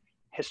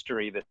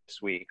history this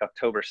week.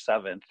 October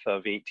 7th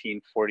of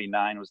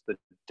 1849 was the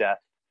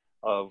death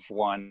of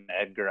one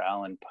Edgar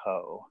Allen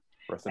Poe.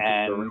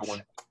 And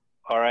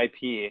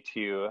R.I.P.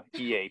 to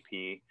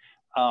EAP.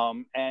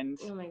 And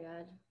oh my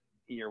God,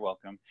 you're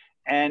welcome.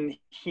 And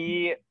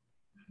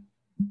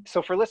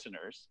so for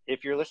listeners,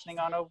 if you're listening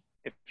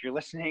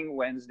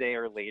Wednesday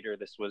or later,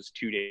 this was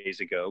 2 days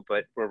ago,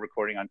 but we're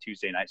recording on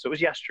Tuesday night, so it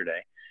was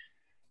yesterday,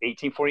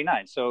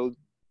 1849. So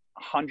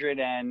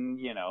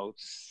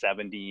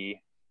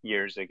 170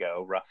 years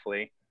ago,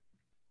 roughly.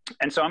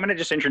 And so I'm going to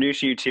just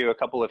introduce you to a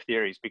couple of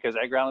theories because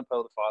Edgar Allan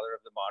Poe, the father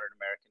of the modern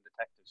American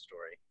detective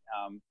story,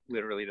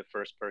 literally the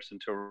first person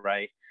to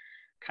write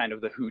kind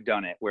of the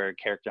whodunit, where a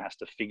character has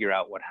to figure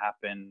out what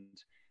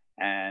happened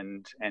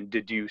and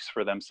deduce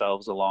for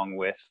themselves along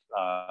with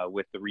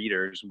the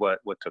readers what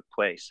took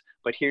place.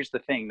 But here's the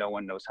thing: no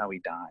one knows how he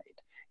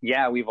died.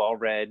 Yeah, we've all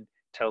read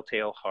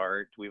Telltale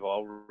Heart. We've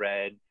all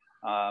read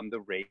The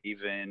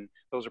Raven.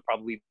 Those are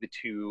probably the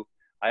two.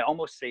 I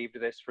almost saved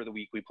this for the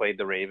week we played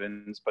The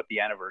Ravens, but the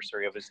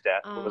anniversary of his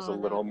death was a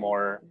little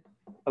more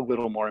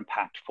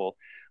impactful.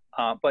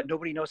 But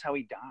nobody knows how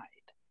he died.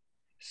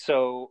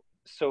 So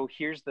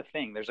here's the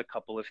thing. There's a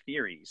couple of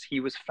theories. He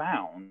was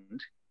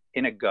found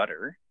in a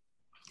gutter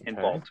in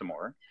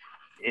Baltimore.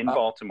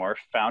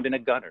 Found in a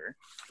gutter.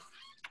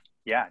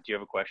 Yeah. Do you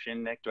have a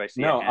question, Nick? Do I see?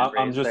 No,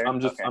 I'm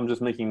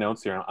just making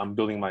notes here. I'm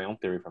building my own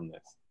theory from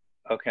this.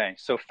 Okay.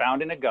 So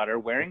found in a gutter,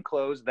 wearing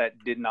clothes that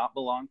did not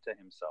belong to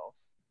himself.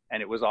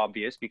 And it was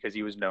obvious because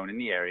he was known in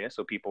the area.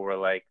 So people were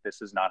like,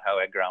 this is not how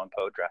Edgar Allan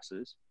Poe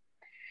dresses.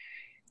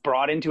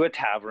 Brought into a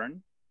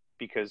tavern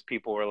because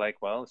people were like,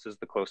 well, this is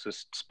the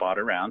closest spot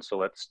around. So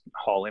let's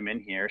haul him in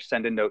here,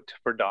 send a note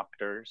for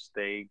doctors.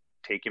 They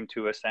take him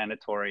to a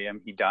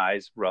sanatorium. He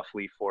dies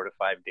roughly 4 to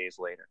 5 days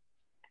later.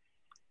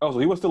 Oh, so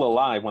he was still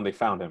alive when they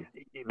found him.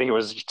 He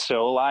was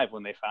still alive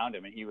when they found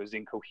him, and he was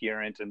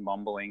incoherent and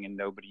mumbling, and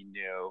nobody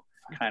knew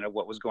kind of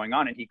what was going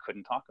on, and he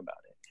couldn't talk about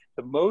it.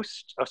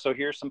 So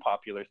here's some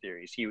popular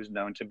theories. He was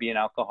known to be an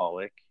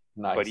alcoholic,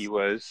 nice. But he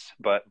was,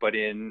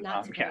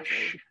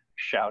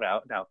 shout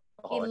out now.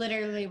 He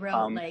literally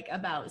wrote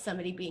about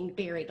somebody being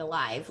buried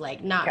alive,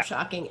 not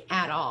shocking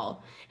at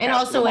all. And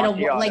also and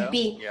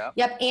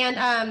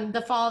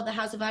the fall of the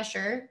House of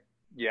Usher.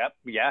 Yep.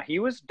 Yeah, he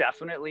was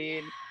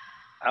definitely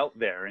out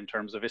there in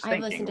terms of his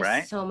thinking, listened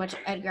right? To so much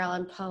Edgar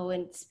Allan Poe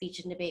and speech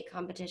and debate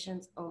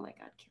competitions. Oh my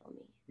God, kill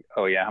me.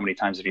 Oh yeah, how many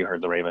times have you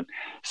heard The Raven?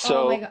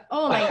 Oh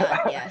my God,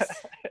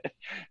 yes.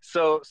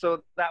 So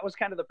that was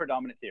kind of the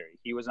predominant theory.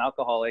 He was an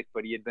alcoholic,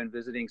 but he had been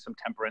visiting some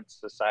temperance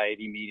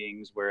society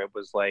meetings where it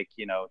was like,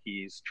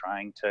 he's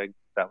trying to,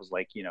 that was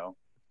like,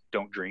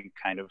 don't drink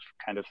kind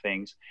of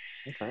things.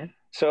 Okay.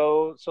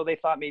 So they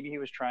thought maybe he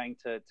was trying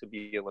to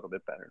be a little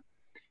bit better.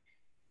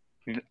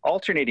 The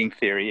alternating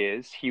theory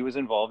is he was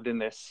involved in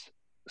this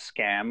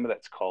scam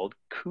that's called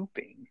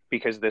cooping,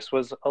 because this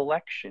was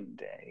election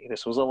day.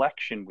 This was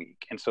election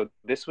week. And so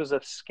this was a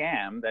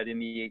scam that in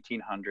the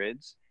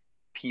 1800s,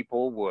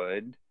 people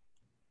would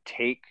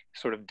take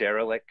sort of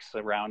derelicts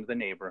around the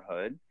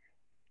neighborhood,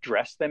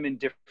 dress them in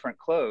different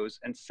clothes,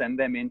 and send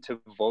them in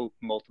to vote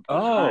multiple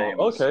times.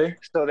 Okay.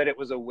 So that it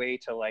was a way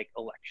to like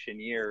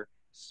electioneer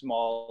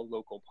small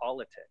local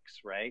politics,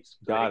 right? So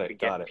Got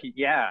it.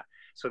 Yeah.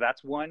 So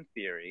that's one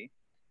theory.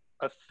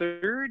 A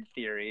third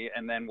theory,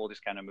 and then we'll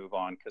just kind of move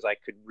on because I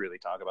could really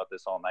talk about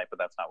this all night, but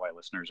that's not why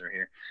listeners are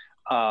here.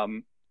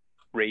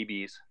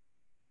 Rabies.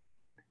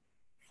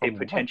 A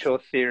potential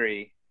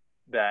theory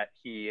that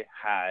he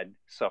had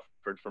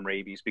suffered from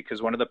rabies,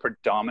 because one of the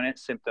predominant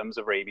symptoms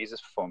of rabies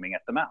is foaming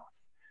at the mouth.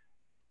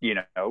 You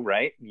know,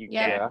 right?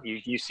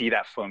 You see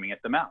that foaming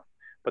at the mouth.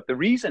 But the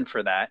reason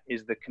for that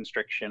is the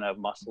constriction of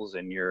muscles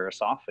in your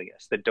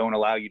esophagus that don't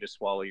allow you to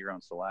swallow your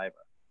own saliva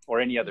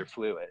or any other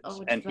fluids.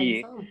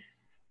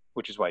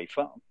 Which is why he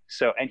foamed.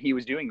 So, and he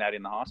was doing that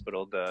in the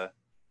hospital the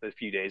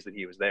few days that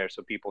he was there.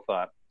 So people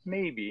thought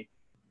maybe.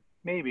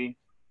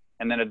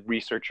 And then a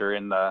researcher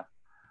in the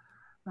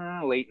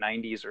late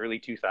 90s, early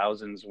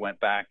 2000s went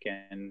back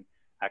and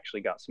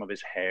actually got some of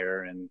his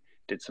hair and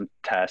did some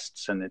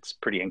tests, and it's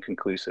pretty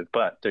inconclusive.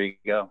 But there you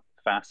go.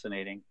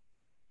 Fascinating.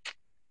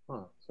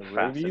 Huh. So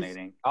fascinating.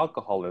 Rabies,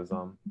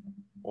 alcoholism,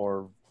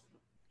 or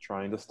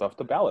trying to stuff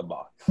the ballot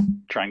box.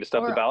 Trying to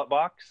stuff the ball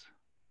box?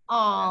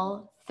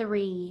 All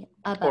three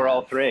above. Or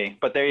all three.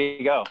 But there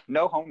you go.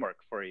 No homework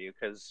for you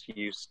because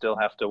you still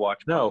have to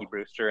watch Punky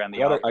Brewster and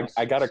the Office.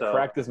 I gotta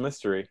crack this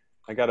mystery.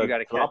 I gotta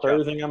drop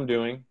everything I'm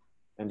doing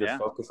and just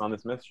focus on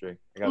this mystery.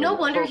 No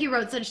wonder he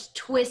wrote such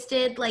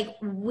twisted, like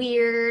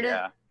weird.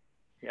 Yeah.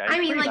 I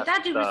mean, like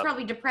that dude was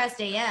probably depressed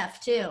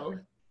AF too.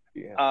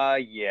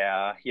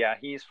 Yeah.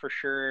 He's for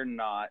sure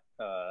not.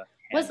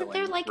 Wasn't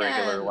there like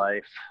regular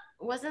life?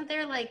 Wasn't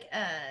there like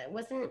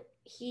wasn't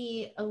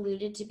he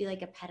alluded to be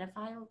like a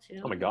pedophile too?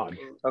 Oh my God.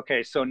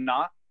 Okay, so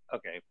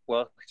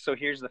well, so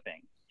here's the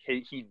thing.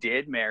 He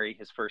did marry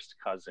his first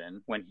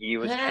cousin when he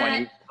was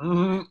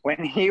 20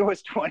 when he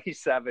was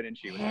 27 and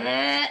she was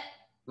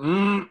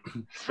 30.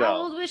 So, how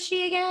old was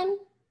she again?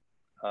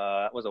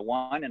 It was a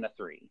 1 and a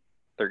 3.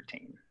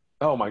 13.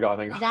 Oh my God,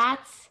 thank God.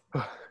 That's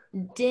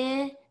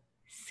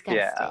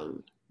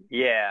disgusting.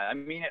 Yeah, I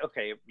mean,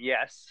 okay,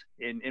 yes.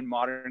 In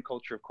modern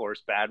culture, of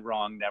course, bad,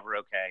 wrong, never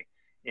okay.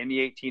 In the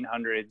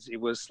 1800s, it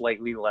was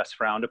slightly less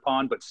frowned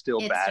upon, but still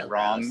bad,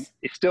 wrong. Gross.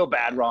 It's still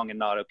bad, wrong, and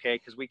not okay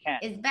because we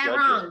can't. It's bad,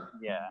 wrong.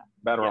 It.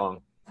 Yeah.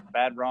 Wrong.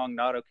 Bad, wrong,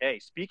 not okay.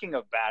 Speaking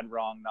of bad,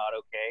 wrong, not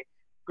okay,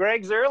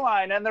 Greg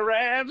Zuerlein and the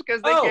Rams,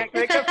 because they can't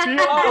make a field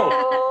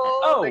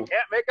goal. They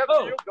can't make a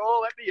field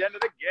goal at the end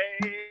of the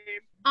game.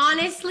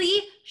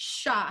 Honestly,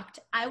 shocked.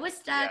 I was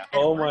stuck at a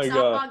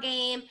softball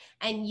game,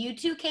 and you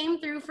two came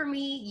through for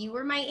me. You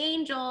were my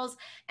angels.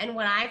 And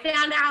when I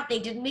found out they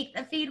didn't make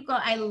the field goal,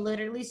 I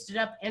literally stood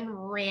up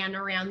and ran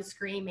around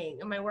screaming.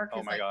 And my work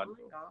was God. oh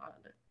my God.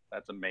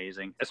 That's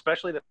amazing.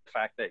 Especially the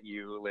fact that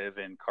you live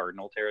in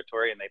Cardinal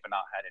territory and they've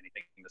not had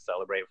anything to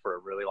celebrate for a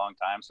really long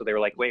time. So they were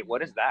like, wait,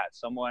 what is that?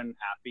 Someone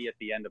happy at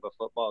the end of a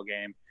football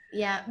game.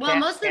 Yeah. Well,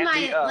 most of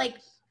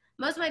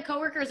my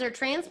coworkers are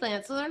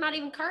transplants, so they're not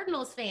even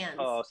Cardinals fans.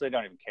 Oh, so they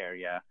don't even care,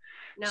 yeah.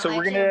 No, so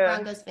we're gonna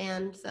Broncos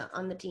fans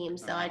on the team,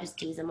 so I just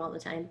tease them all the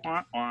time.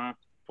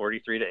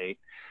 43-8.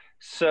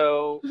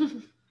 So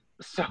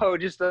So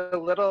just a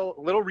little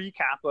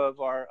recap of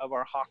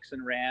our Hawks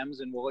and Rams,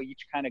 and we'll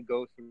each kind of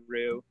go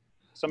through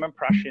some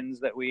impressions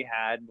that we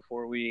had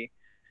before we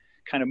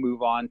kind of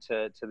move on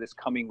to this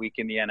coming week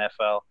in the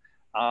NFL.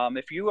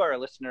 If you are a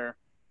listener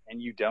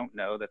and you don't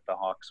know that the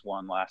Hawks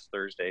won last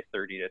Thursday,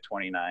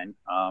 30-29,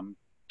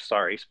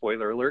 sorry,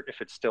 spoiler alert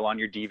if it's still on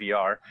your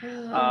DVR.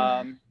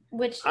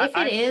 Which, if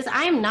it is,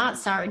 I'm not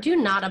sorry. Do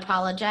not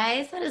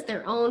apologize. That is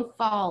their own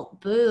fault.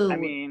 Boo. I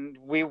mean,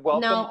 we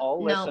welcome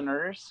all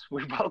listeners.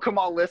 We welcome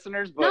all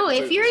listeners. But no,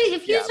 if you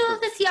still have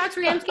the Seahawks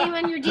Rams game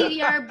on your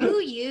DVR, boo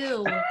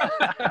you.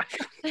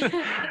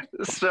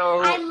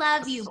 So I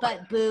love you,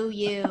 but boo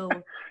you.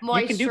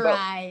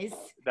 Moisturize.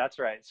 That's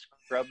right.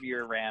 Scrub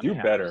your Ram. Do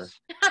better.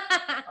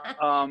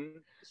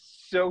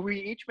 So we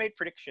each made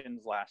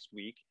predictions last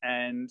week,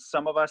 and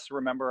some of us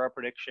remember our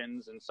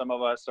predictions, and some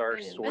of us are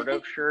sort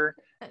of sure.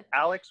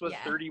 Alex was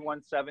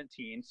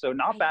 31-17, so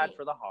not bad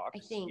for the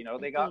Hawks.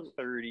 They got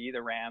 30.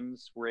 The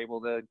Rams were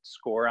able to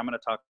score. I'm going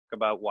to talk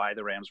about why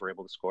the Rams were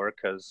able to score,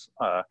 because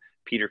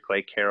Peter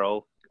Clay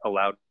Carroll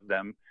allowed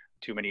them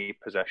too many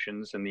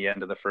possessions in the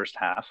end of the first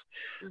half.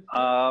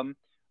 I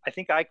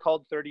think I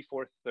called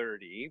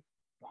 34-30.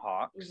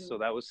 Hawks, so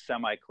that was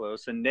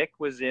semi-close, and Nick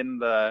was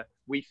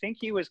we think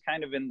he was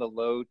kind of in the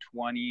low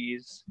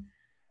 20s,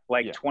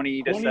 like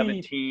 20 to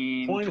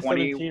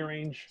 17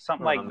 range,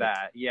 something like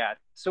that.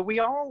 So we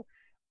all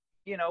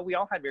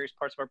had various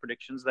parts of our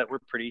predictions that were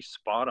pretty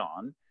spot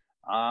on.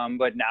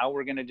 But now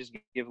we're going to just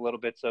give little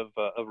bits of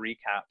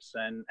recaps.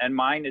 And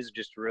mine is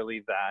just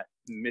really that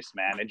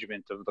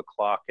mismanagement of the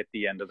clock at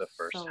the end of the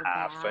first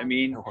half. Bad. I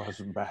mean, It was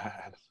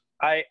bad.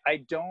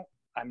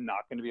 I'm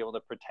not going to be able to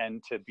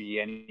pretend to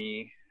be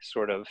any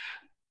sort of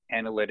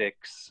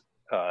analytics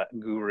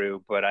guru,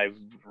 but I've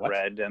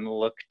read and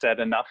looked at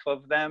enough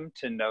of them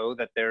to know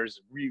that there's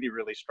really,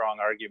 really strong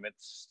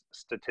arguments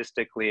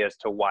statistically as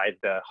to why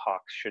the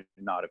Hawks should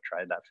not have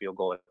tried that field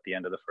goal at the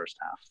end of the first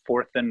half.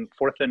 Fourth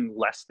and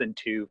less than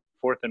 2,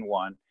 4th and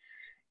 1,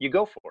 you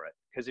go for it,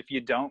 because if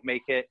you don't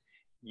make it,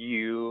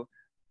 you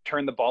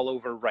turn the ball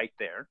over right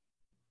there.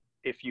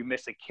 If you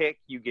miss a kick,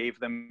 you gave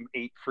them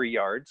 8 free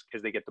yards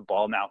because they get the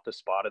ball now at the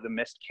spot of the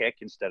missed kick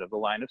instead of the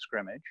line of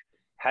scrimmage.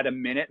 Had a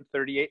minute and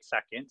 38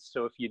 seconds.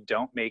 So if you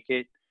don't make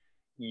it,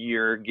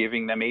 you're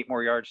giving them 8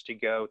 more yards to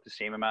go at the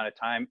same amount of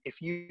time.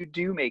 If you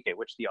do make it,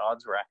 which the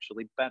odds were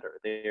actually better,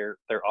 their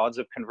odds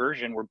of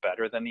conversion were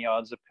better than the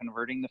odds of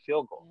converting the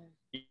field goal.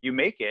 You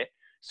make it,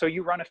 so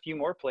you run a few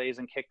more plays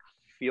and kick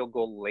field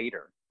goal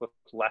later with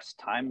less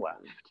time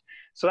left.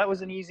 So that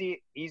was an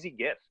easy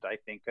gift, I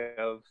think,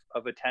 of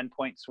a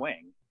 10-point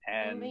swing.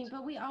 And I mean,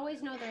 but we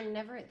always know they're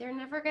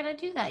never gonna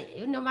do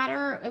that. No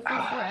matter if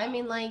I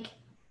mean, like.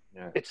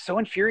 Yeah. It's so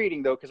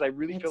infuriating though, because I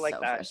really feel like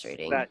so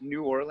that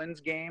New Orleans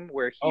game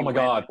where he went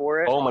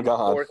for it on the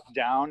 4th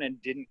down and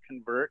didn't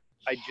convert.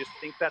 I just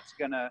think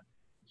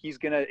he's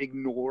gonna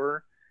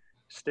ignore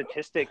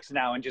statistics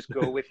now and just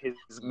go with his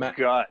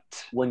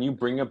gut. When you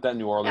bring up that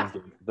New Orleans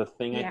game, the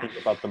thing I think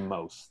about the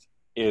most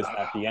is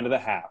at the end of the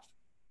half,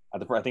 I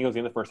think it was the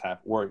end of the first half,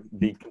 where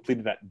they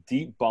completed that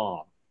deep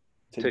bomb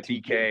to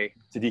DK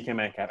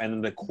Metcalf, and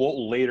then the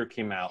quote later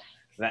came out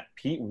that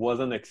Pete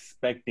wasn't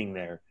expecting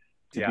there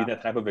to be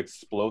that type of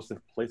explosive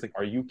place. Like,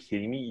 are you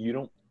kidding me?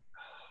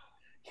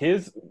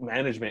 His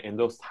management in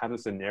those types of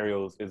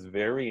scenarios is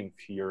very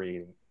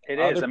infuriating. It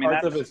is. Other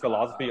parts of his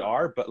philosophy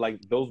are, but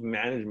like those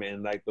management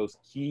and like those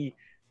key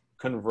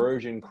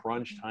conversion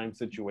crunch time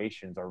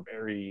situations are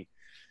very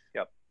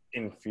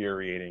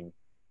infuriating.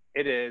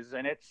 It is,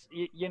 and it's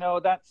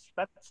that's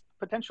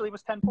potentially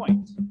was 10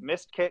 points.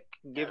 Missed kick,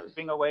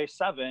 giving away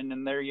 7,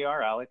 and there you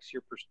are, Alex.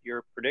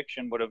 Your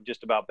prediction would have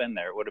just about been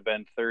there. It would have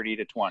been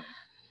 30-20.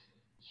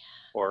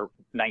 Or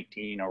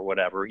 19 or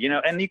whatever,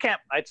 and you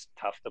can't, it's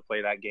tough to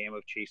play that game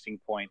of chasing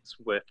points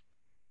with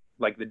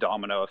like the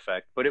domino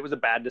effect, but it was a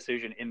bad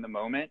decision in the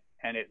moment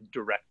and it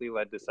directly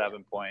led to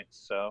 7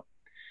 points. So,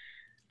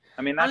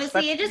 I mean,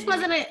 honestly, it just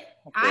wasn't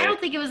I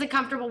don't think it was a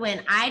comfortable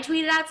win. I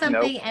tweeted out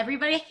something,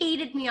 everybody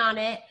hated me on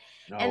it,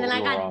 and then I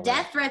got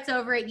death threats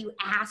over it, you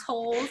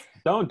assholes.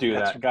 Don't do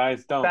that,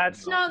 guys. Don't.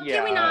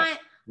 Can we not?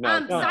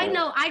 Side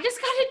note, I just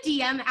got a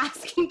DM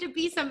asking to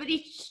be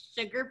somebody's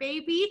sugar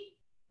baby.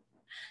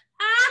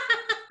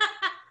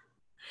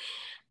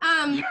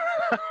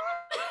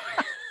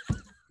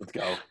 Let's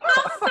go.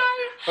 I'm sorry.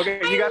 Okay,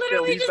 you got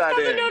to leave that in.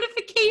 I got a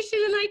notification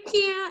and I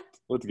can't.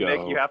 Let's go.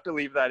 Nick, you have to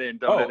leave that in.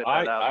 Don't edit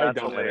that out. I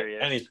don't edit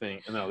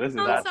anything. No, this is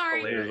all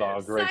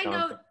great. Side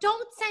note,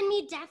 don't send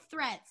me death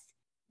threats.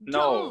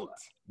 No.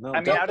 Don't. I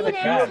mean, out of the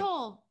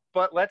asshole.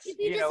 But let's, if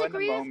you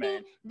disagree with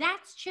me,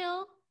 that's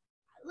chill.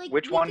 Like,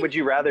 which one would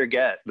you rather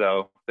get,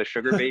 though? The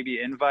sugar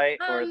baby invite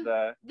or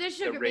the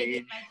sugar baby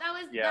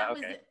invite? That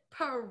was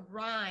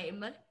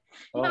prime.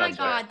 Oh my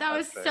God, that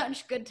was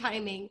such good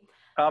timing.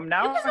 Now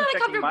I'm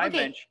checking my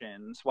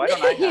mentions. Why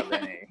don't I have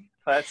any?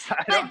 But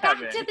back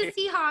to the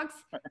Seahawks.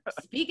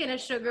 Speaking of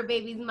sugar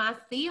babies, my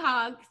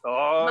Seahawks,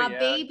 my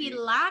baby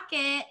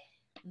Lockett.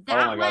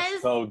 That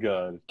was so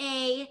good.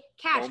 A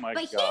catch. But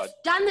he's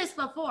done this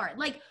before.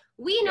 Like,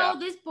 we know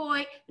this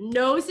boy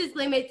knows his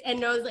limits and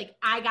knows, like,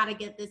 I got to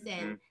get this in.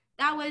 Mm-hmm.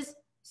 That was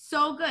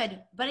so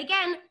good. But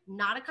again,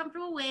 not a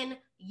comfortable win.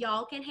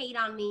 Y'all can hate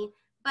on me.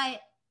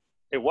 But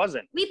it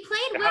wasn't. We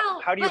played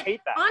well. How do you hate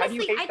that?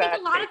 Honestly, I think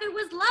a lot of it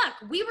was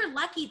luck. We were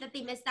lucky that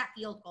they missed that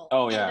field goal.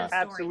 Oh, yeah.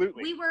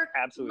 Absolutely. We were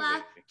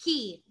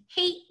lucky.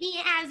 Hate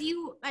me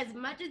as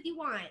much as you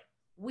want.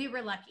 We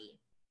were lucky.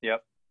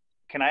 Yep.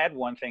 Can I add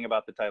one thing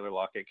about the Tyler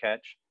Lockett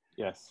catch?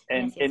 Yes.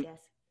 And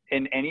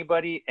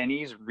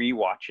any's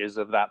rewatches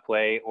of that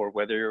play, or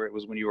whether it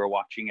was when you were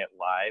watching it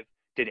live,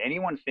 did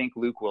anyone think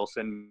Luke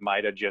Wilson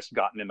might have just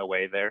gotten in the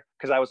way there?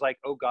 Because I was like,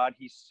 oh God,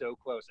 he's so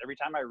close. Every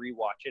time I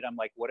rewatch it, I'm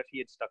like, what if he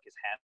had stuck his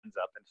hands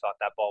up and thought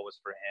that ball was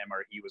for him,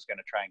 or he was going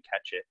to try and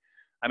catch it?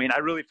 I mean, I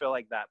really feel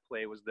like that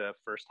play was the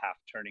first half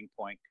turning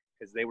point,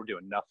 because they were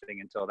doing nothing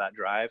until that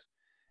drive.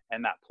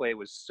 And that play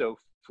was so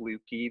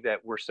fluky that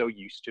we're so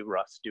used to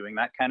Russ doing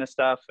that kind of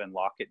stuff and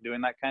Lockett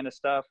doing that kind of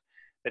stuff,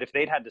 that if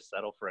they'd had to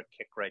settle for a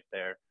kick right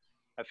there,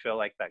 I feel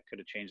like that could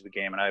have changed the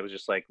game. And I was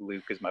just like,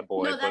 Luke is my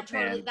boy. No,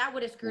 that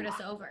would have screwed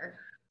us over.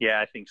 Yeah,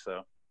 I think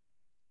so.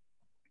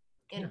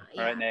 All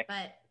right, Nick.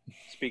 But...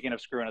 Speaking of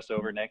screwing us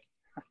over, Nick.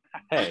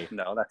 Hey.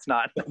 No, that's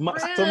not. So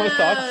my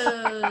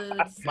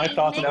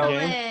thoughts on the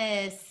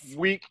game.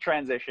 Weak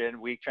transition.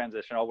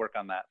 I'll work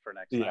on that for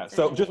next time. Yeah,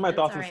 so just my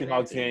thoughts on the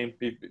Seahawks game,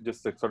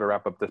 just to sort of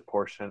wrap up this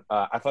portion.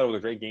 I thought it was a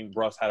great game.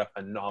 Russ had a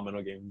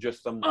phenomenal game.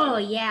 Just some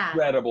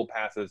incredible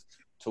passes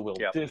to Will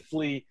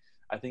Dissly.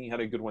 I think he had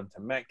a good one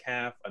to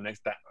Metcalf.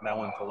 That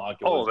one to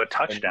Lockett. Oh, the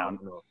touchdown.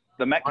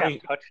 The Metcalf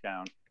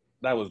touchdown.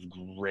 That was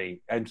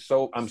great. And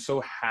so I'm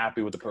so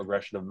happy with the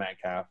progression of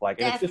Metcalf.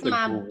 Like, and That's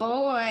my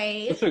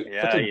boy. Such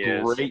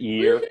a great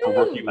year for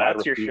rookie wide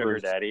That's your sugar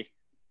receivers. daddy.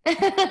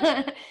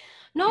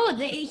 No,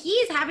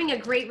 he's having a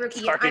great rookie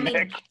year. Sorry,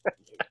 Nick.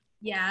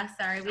 Yeah,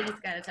 sorry. We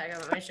just got to talk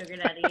about my sugar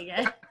daddy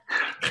again.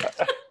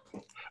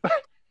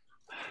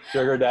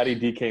 Sugar daddy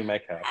DK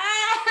Metcalf.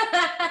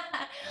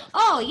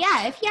 Oh,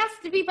 yeah. If he has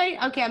to be by...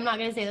 Okay, I'm not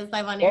going to say this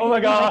live on air. Oh,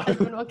 my God. My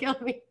husband will kill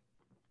me.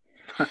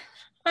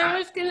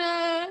 I'm just going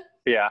to...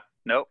 Yeah,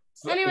 nope.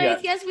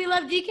 Anyways, yes, we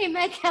love DK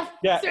Metcalf.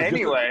 Yeah,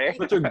 anyway.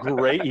 Such a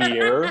great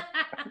year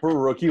for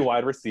rookie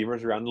wide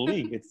receivers around the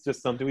league. It's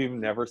just something we've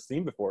never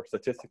seen before.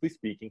 Statistically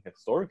speaking,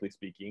 historically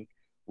speaking,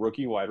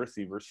 rookie wide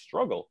receivers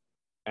struggle.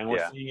 And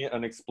we're seeing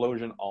an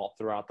explosion all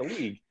throughout the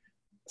league.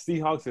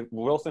 Seahawks, if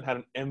Wilson had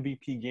an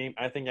MVP game,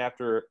 I think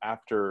after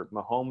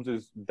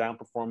Mahomes' down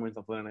performance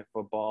on Monday Night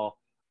Football,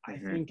 I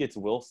think it's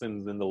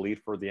Wilson's in the lead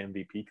for the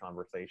MVP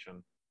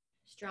conversation.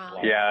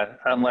 Strong. Yeah,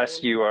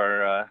 unless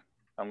you're a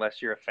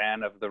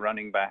fan of the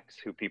running backs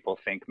who people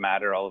think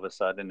matter all of a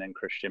sudden, and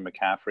Christian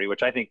McCaffrey,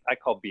 which I think I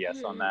call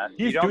BS on that.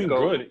 He's doing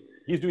good.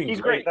 He's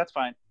great. That's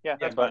fine. Yeah,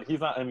 that's but fine. he's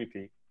not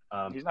MVP.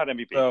 He's not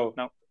MVP. So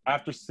no.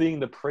 After seeing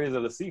the praise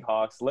of the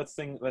Seahawks, let's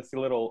see a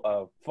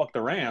little fuck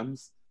the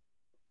Rams.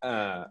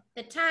 The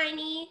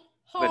tiny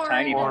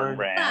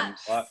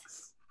Rams.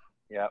 Bucks.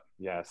 Yep.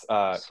 Yes.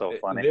 So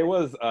funny. It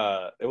was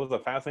a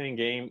fascinating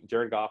game.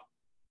 Jared Goff,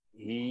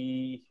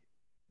 he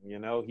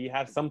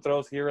had some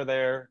throws here or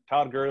there.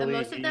 Todd Gurley. And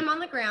most of them on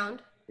the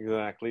ground.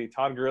 Exactly.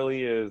 Todd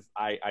Gurley is,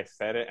 I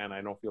said it and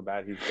I don't feel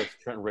bad. He's just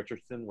Trent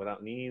Richardson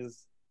without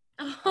knees.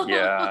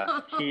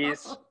 Yeah.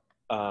 He's,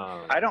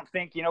 I don't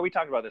think, we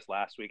talked about this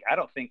last week. I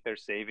don't think they're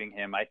saving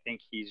him. I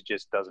think he's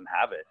just doesn't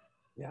have it.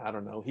 Yeah, I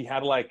don't know. He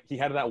had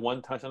that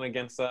one touchdown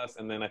against us,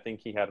 and then I think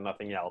he had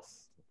nothing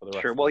else for the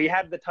rest. Sure. Well, he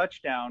had the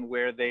touchdown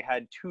where they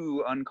had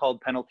 2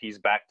 uncalled penalties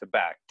back to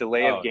back,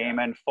 delay of game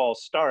and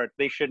false start.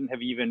 They shouldn't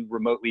have even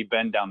remotely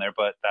been down there,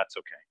 but that's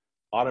okay.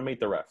 Automate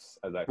the refs,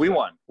 as I We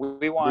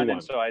won,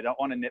 and so I don't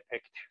want to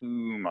nitpick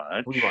too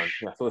much. We won.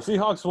 Yeah. So the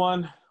Seahawks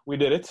won. We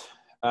did it.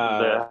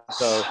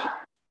 So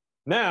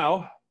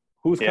now,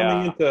 who's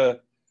coming into?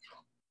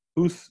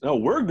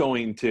 We're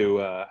going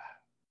to.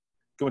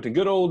 Going to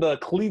good old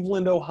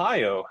Cleveland,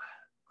 Ohio,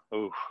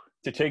 to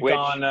take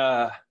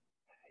on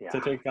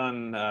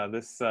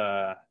this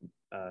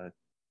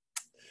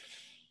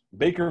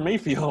Baker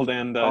Mayfield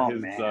and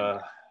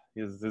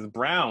his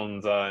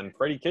Browns and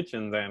Freddie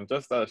Kitchens, and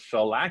just a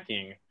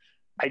shellacking.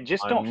 I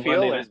just don't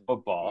feel as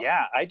football.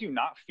 Yeah, I do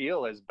not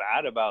feel as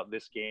bad about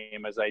this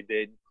game as I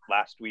did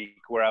last week,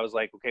 where I was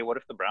like, okay, what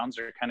if the Browns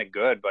are kind of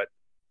good? But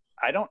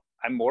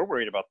I'm more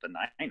worried about the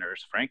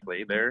Niners.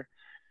 Frankly,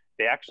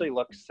 They actually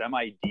look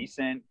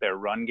semi-decent. Their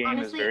run game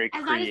is very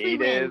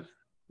creative.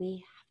 We have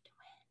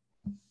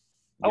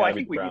to win. I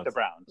think we beat the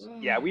Browns.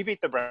 Yeah, we beat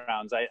the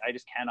Browns. I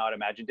just cannot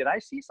imagine. Did I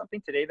see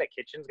something today that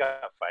Kitchens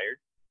got fired?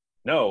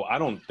 No, I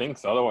don't think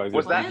so. Otherwise,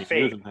 was that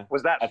fake?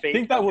 Was that fake? I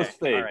think that was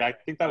fake. Right. I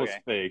think that was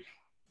fake.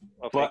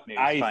 Well, but fake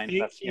I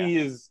think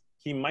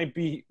he might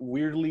be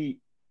weirdly.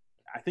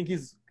 I think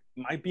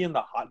might be in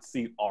the hot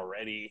seat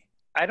already.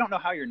 I don't know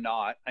how you're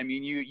not. I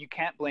mean, you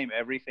can't blame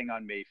everything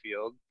on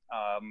Mayfield.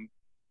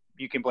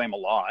 You can blame a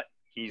lot.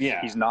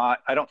 He's not.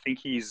 I don't think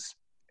he's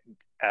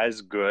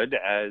as good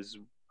as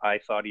I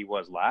thought he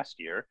was last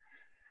year.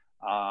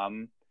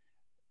 I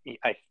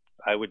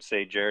would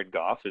say Jared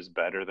Goff is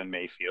better than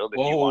Mayfield. If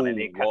you want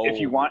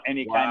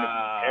any kind of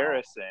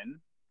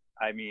comparison,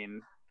 I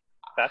mean,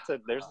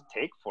 there's a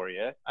take for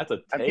you. That's a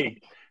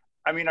take.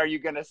 I mean, are you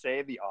going to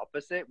say the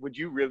opposite? Would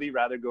you really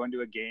rather go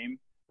into a game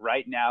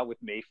right now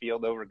with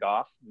Mayfield over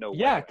Goff? No way.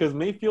 Yeah, because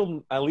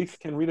Mayfield at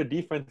least can read a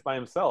defense by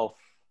himself.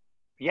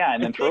 Yeah,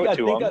 and then throw it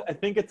to him. I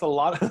think it's a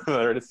lot of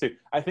there it is too.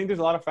 I think there's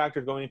a lot of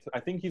factors going into.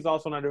 I think he's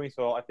also not doing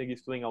so well. I think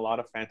he's feeling a lot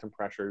of phantom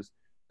pressures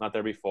not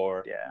there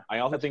before. Yeah. I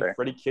also think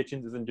Freddie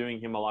Kitchens isn't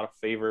doing him a lot of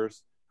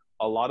favors.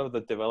 A lot of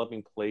the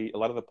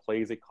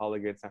plays they call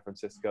against San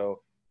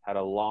Francisco had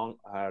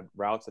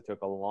routes that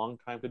took a long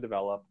time to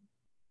develop.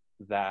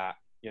 That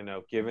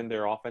given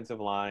their offensive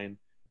line,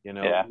 who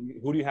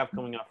do you have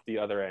coming off the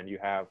other end? You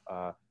have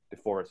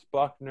DeForest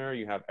Buckner,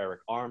 you have Eric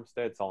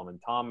Armstead, Solomon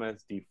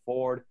Thomas, Dee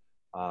Ford.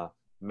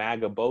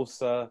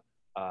 Magabosa,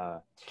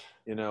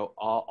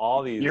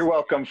 all these. You're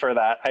welcome for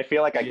that. I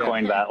feel like I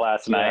coined that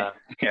last night.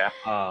 Yeah.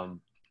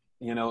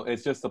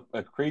 It's just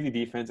a crazy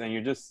defense, and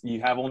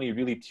you have only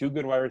really 2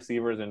 good wide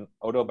receivers in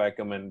Odell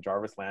Beckham and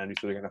Jarvis Landry,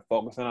 so they're going to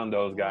focus in on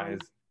those guys.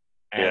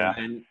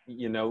 And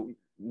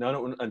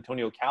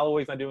Antonio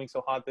Callaway's not doing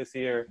so hot this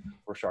year.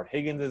 Rashard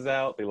Higgins is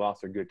out. They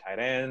lost their good tight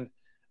end.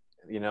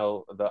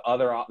 The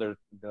other options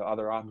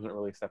aren't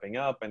really stepping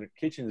up, and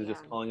Kitchens is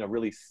just calling a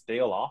really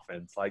stale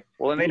offense.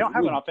 And they don't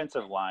have an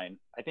offensive line.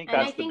 I think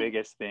that's the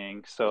biggest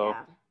thing. So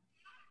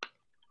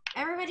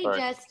everybody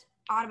just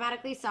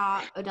automatically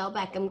saw Odell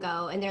Beckham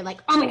go, and they're like,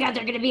 "Oh my God,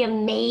 they're going to be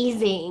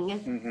amazing!"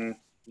 Mm-hmm.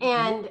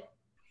 And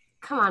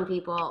come on,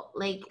 people,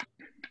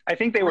 I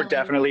think they were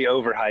definitely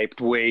overhyped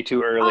way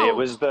too early. It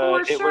was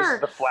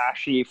the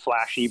flashy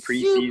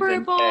preseason Super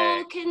Bowl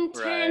pick.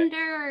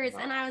 contenders,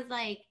 Right. and I was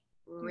like,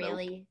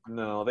 really?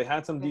 No, they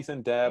had some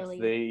decent depth.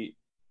 Really?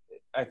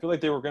 I feel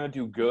like they were going to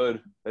do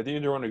good. I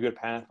think they were on a good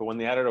path, but when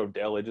they added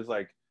Odell, it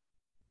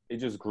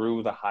just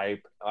grew the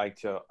hype like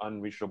to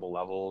unreachable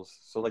levels.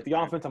 So like the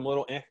offense, I'm a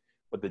little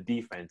but the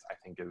defense I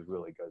think is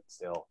really good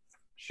still.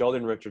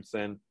 Sheldon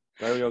Richardson,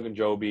 Larry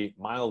Ogunjobi,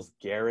 Myles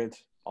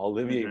Garrett,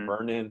 Olivier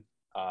Vernon,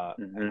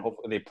 and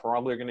hopefully they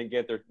probably are going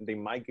to they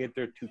might get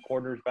their 2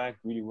 quarters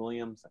back, Greedy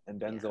Williams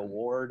and Denzel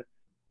Ward.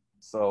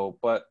 So,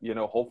 but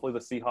hopefully the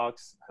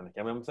Seahawks, and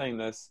again I'm saying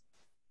this,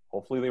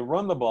 hopefully they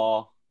run the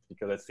ball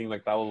because it seemed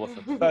like that was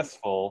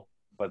successful,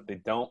 but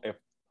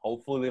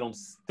hopefully they don't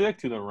stick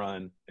to the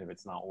run if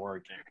it's not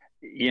working.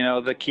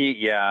 The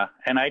key,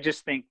 and I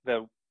just think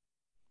the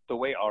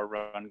way our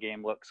run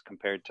game looks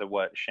compared to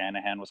what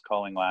Shanahan was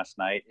calling last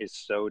night is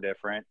so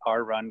different.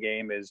 Our run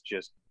game is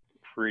just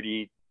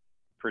pretty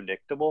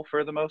predictable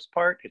for the most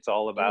part. It's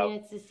all about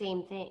it's the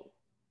same thing.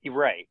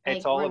 Right. Like,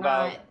 it's all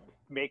about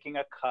making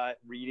a cut,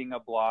 reading a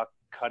block,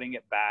 cutting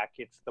it back.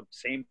 It's the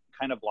same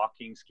kind of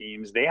blocking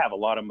schemes. They have a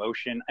lot of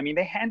motion. I mean,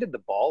 they handed the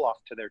ball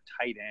off to their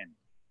tight end.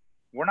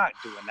 We're not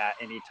doing that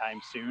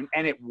anytime soon.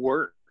 And it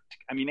worked.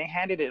 I mean, they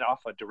handed it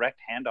off a direct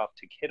handoff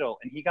to Kittle,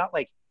 and he got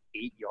like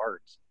 8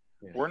 yards.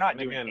 Yeah. We're not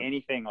doing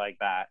anything like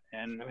that.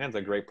 And Shanahan's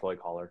a great play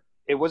caller.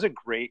 It was a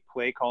great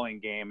play calling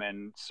game.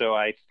 And so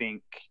I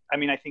think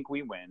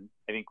we win.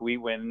 I think we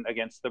win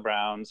against the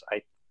Browns.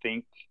 I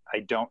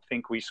don't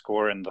think we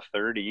score in the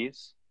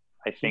 30s.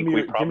 I think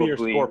we probably give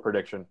me your score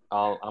prediction.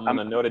 I'm going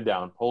to note it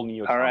down. Holding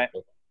you accountable. All right.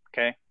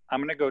 Okay. I'm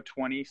going to go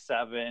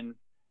 27-17.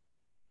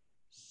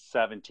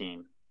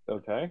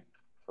 Okay.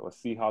 So a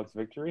Seahawks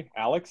victory.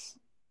 Alex?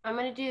 I'm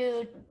going to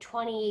do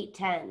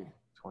 28-10.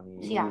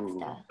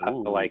 Seahawks. I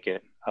like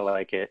it.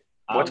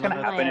 What's going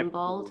to happen if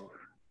bold?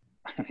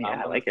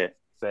 I like it.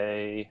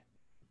 Say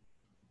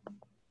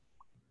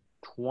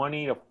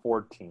 20-14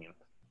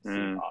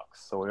 Seahawks.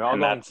 So we're all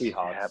going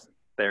Seahawks. Yep,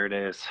 there it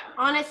is.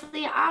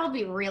 Honestly, I'll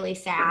be really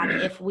sad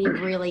if we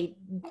really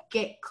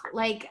get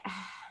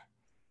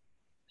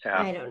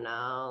I don't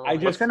know.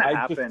 What's going to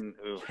happen?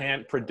 Just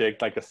can't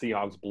predict like a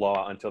Seahawks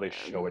blowout until they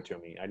show it to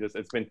me.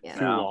 It's been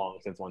too long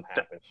since one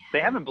happened. They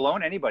haven't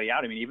blown anybody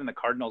out. I mean, even the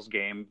Cardinals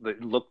game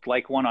that looked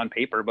like one on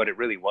paper, but it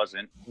really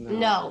wasn't.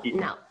 No.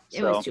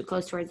 It was too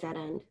close towards that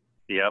end.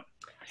 Yep.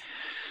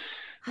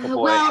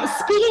 Well,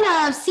 speaking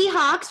of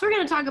Seahawks, we're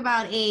going to talk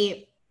about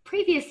a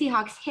previous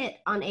Seahawks hit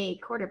on a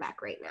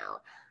quarterback right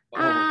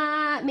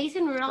now.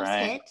 Mason Rudolph's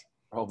hit.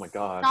 Oh my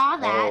God. Saw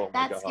that.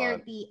 That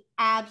scared the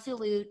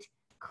absolute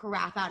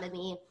crap out of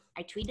me.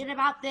 I tweeted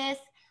about this.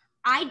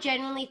 I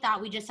genuinely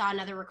thought we just saw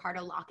another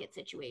Ricardo Lockett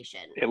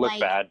situation. It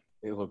looked bad.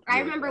 I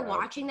remember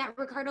watching that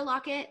Ricardo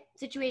Lockett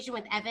situation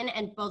with Evan,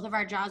 and both of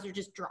our jaws were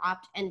just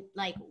dropped and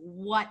like,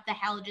 what the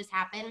hell just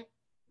happened?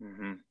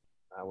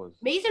 That was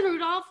Mason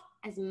Rudolph.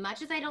 As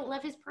much as I don't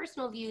love his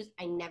personal views,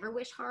 I never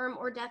wish harm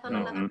or death on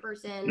another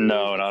person.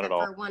 No, not at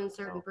all. For one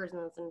certain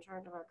person that's in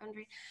charge of our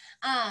country.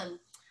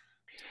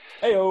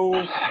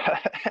 Heyo.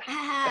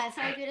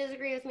 Sorry if you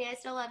disagree with me. I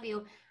still love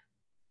you.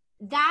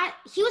 That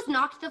he was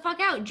knocked the fuck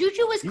out.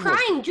 Juju was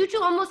crying.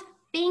 Juju almost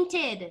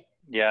fainted.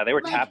 Yeah, they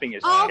were tapping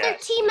his all their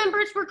team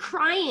members were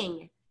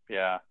crying.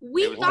 Yeah.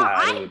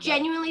 I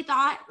genuinely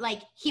thought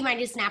like he might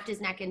have snapped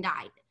his neck and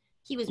died.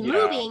 He was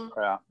moving,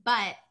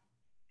 but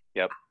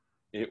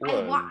it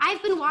was.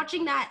 I've been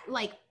watching that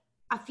like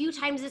a few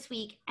times this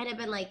week, and I've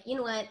been like, you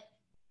know what?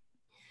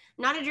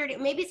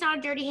 Maybe it's not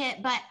a dirty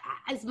hit, but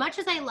as much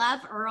as I love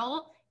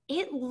Earl,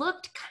 it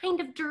looked kind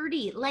of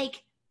dirty.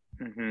 Like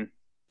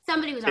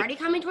somebody was already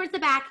coming towards the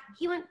back.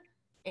 He went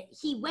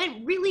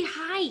really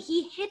high.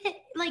 He hit it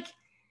like,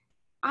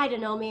 I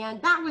don't know,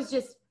 man. That was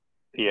just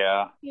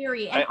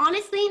scary. And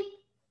honestly,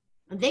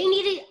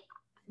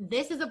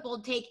 this is a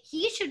bold take.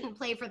 He shouldn't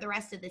play for the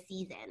rest of the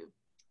season.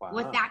 Wow.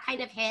 With that kind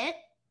of hit.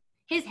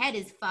 His head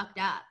is fucked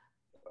up.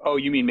 Oh,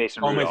 you mean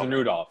Mason Rudolph? Mason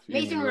Rudolph.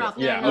 Mason Rudolph.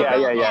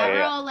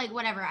 Yeah. Like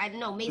whatever. I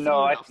don't know. Mason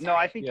Rudolph.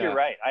 I think you're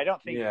right. I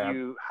don't think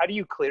how do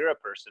you clear a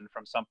person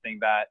from something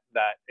that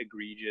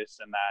egregious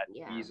and that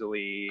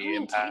easily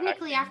impacting?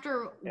 Technically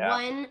after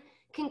one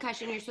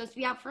concussion, you're supposed to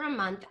be out for a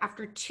month.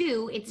 After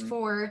 2, it's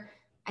for,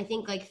 I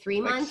think, like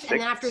 3 months. And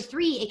then after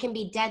 3, it can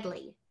be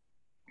deadly.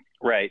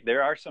 Right.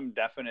 There are some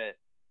definite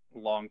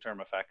long-term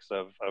effects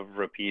of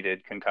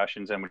repeated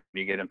concussions and when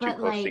you get them too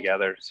close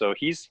together. So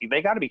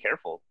they got to be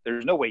careful.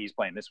 There's no way he's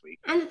playing this week.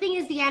 And the thing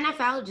is, the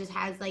NFL just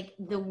has like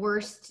the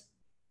worst.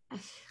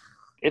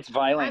 It's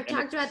violent. I've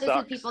talked about this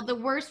with people. The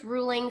worst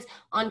rulings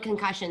on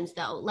concussions,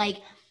 though.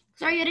 Like,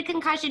 sorry, you had a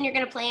concussion, you're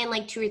going to play in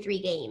like 2 or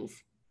 3 games.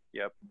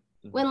 Yep.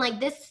 When like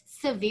this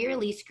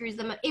severely screws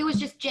them up. It was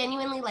just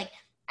genuinely like,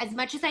 as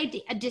much as I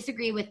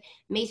disagree with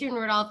Mason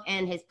Rudolph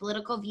and his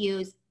political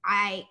views,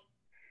 I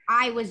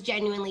was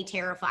genuinely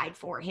terrified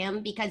for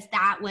him because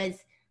that was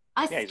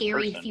a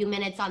scary few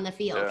minutes on the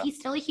field. He's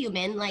still a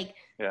human. Like,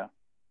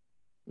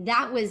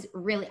 that was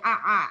really,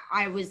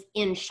 I was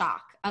in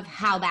shock. of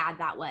how bad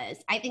that was.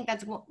 I think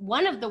that's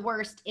one of the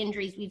worst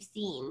injuries we've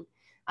seen,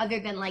 other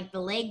than like the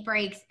leg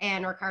breaks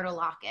and Ricardo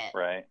Lockett.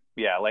 Right.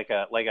 Yeah, like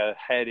a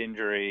head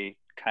injury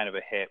kind of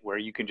a hit where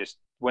you can just,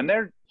 when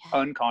they're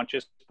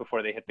unconscious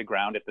before they hit the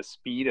ground at the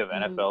speed of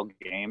NFL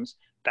games,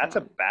 that's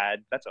a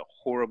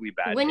horribly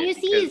bad when hit.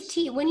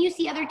 When you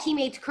see other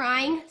teammates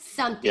crying,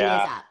 something is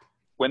up.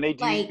 When they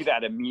do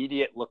that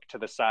immediate look to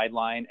the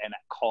sideline and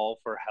call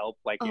for help,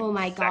 like oh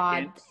my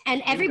God.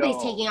 And everybody's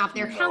taking off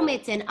their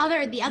helmets, and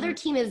the other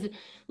team is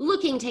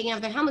taking off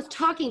their helmets,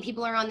 talking,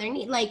 people are on their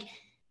knees, like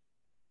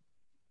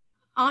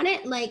on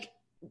it. Like,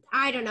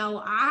 I don't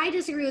know. I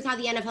disagree with how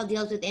the NFL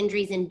deals with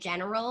injuries in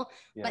general,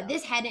 but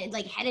this head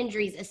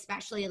injuries,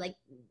 especially, like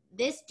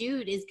this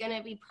dude is going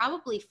to be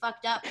probably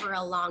fucked up for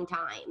a long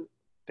time.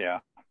 Yeah.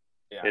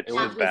 It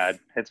was bad.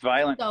 It's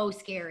violent. So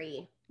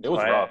scary. It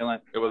was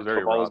violent. Rough. It was very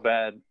Football rough.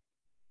 Was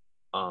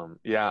bad.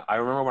 Yeah, I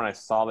remember when I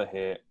saw the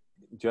hit,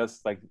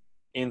 just like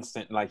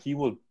instant, like he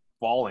was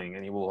falling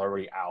and he was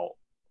already out.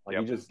 Like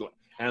he just,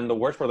 and the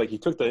worst part, like he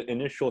took the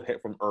initial hit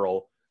from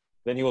Earl,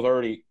 then he was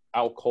already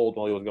out cold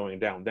while he was going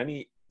down. Then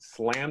he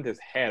slammed his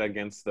head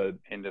against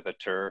into the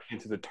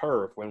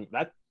turf. When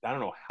that, I don't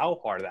know how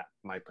hard that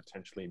might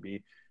potentially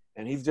be.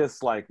 And he's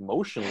just like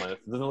motionless,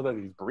 doesn't know that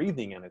he's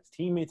breathing, and his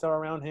teammates are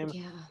around him.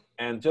 Yeah.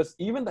 And just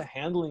even the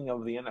handling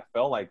of the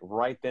NFL, like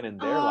right then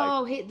and there,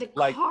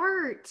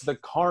 the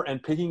cart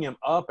and picking him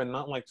up and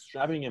not like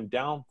strapping him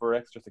down for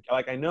extra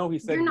security. Like I know he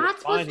said you're not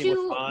supposed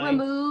to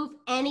remove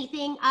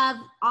anything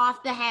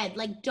off the head.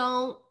 Like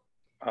don't.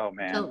 Oh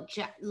man.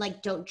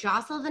 Don't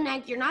jostle the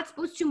neck. You're not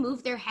supposed to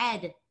move their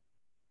head.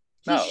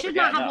 He should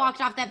not have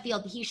walked off that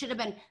field. He should have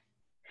been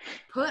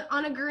put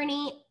on a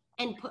gurney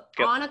and put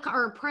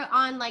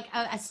on like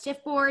a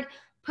stiff board,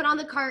 put on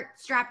the cart,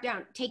 strapped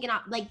down, taken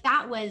off. Like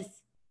that was,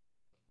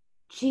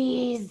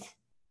 negligence.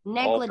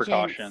 All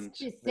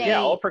precautions.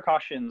 All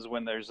precautions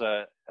when there's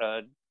a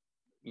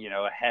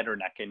head or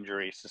neck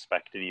injury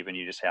suspected. Even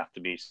you just have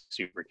to be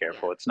super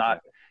careful. It's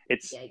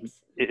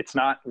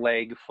not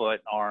leg,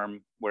 foot,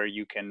 arm where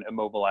you can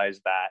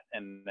immobilize that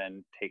and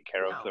then take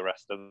care of the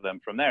rest of them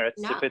from there.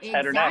 If it's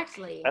head or neck,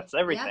 that's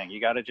everything.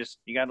 Yep.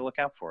 You gotta look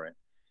out for it.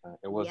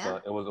 It was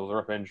a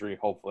rough injury.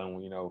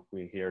 Hopefully,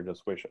 we here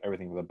just wish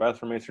everything for the best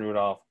for Mason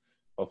Rudolph.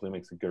 Hopefully, he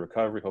makes a good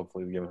recovery.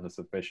 Hopefully, we give him a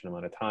sufficient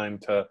amount of time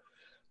to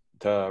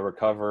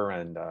recover,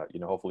 and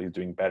hopefully, he's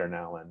doing better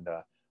now. And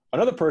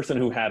another person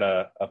who had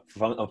a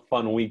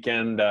fun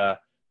weekend,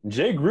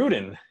 Jay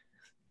Gruden,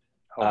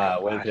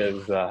 with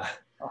his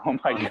oh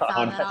my God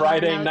on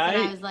Friday night.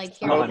 I was like,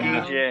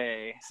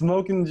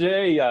 Smoking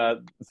Jay.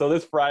 So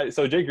this Friday,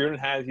 Jay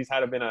Gruden he's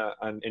been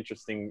an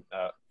interesting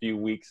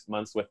few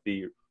months with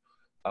the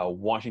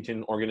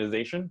Washington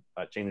organization,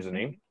 changed the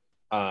name.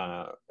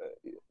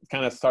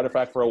 Kind of started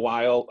back for a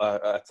while.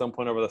 At some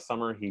point over the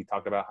summer, he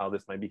talked about how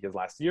this might be his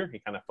last year. He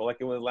kind of felt like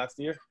it was last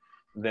year.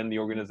 Then the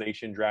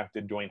organization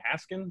drafted Dwayne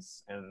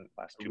Haskins, and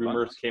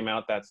rumors came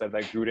out that said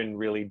that Gruden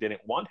really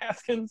didn't want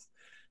Haskins.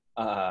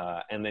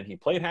 And then he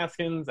played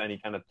Haskins, and he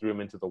kind of threw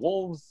him into the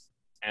Wolves.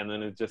 And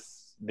then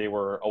they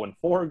were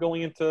 0-4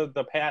 going into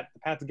the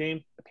Pats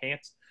game.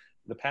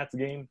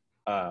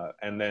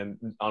 And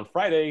then on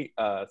Friday,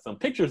 some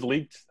pictures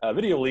leaked,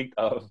 video leaked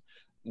of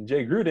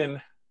Jay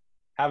Gruden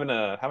having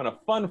a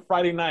fun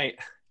Friday night,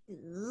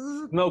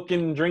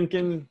 smoking,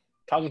 drinking,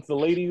 talking to the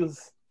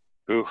ladies.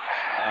 Ooh,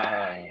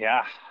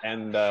 yeah.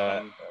 And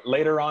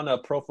later on,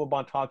 Pro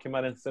Football Talk came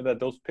out and said that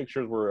those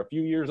pictures were a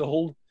few years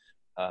old.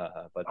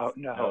 But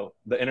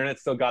the internet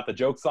still got the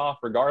jokes off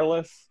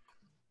regardless.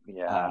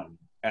 Yeah.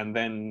 And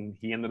then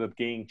he ended up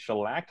getting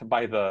shellacked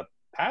by the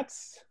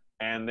Pats,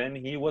 and then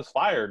he was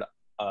fired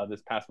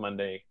this past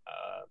Monday.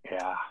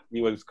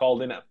 He was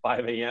called in at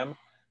 5 a.m.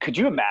 Could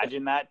you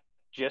imagine that,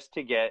 just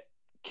to get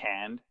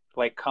canned?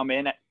 Like, come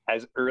in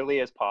as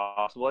early as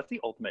possible. That's the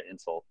ultimate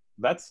insult.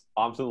 That's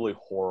absolutely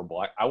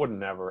horrible. I would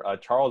never.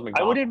 Charles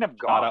McDonald, I wouldn't have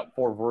got up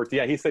for work.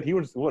 Yeah, he said he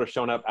would have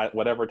shown up at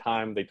whatever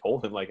time they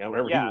told him, like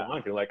whatever he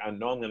wanted to. Like, I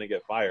know I'm going to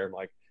get fired.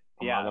 Like,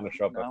 I'm not going to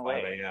show up at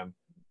 5 a.m.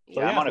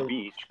 So, I'm on a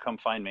beach. Come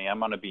find me.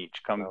 I'm on a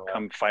beach.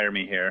 Come fire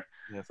me here.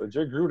 Yeah. So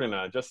Jay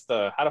Gruden just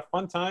had a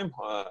fun time.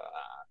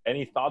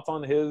 Any thoughts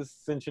on his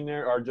cinching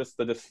there, or just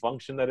the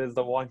dysfunction that is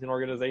the Washington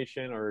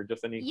organization, or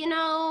just any?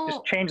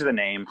 Just change the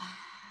name.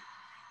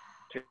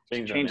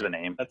 Change the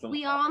name.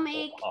 We all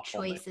make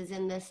choices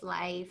in this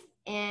life,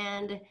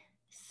 and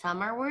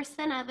some are worse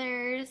than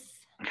others.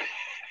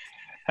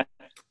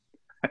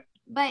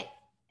 But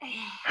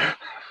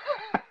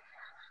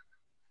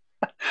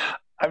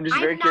I'm just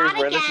very curious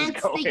where this is going. I'm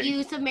not against the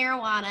use of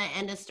marijuana.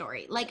 End of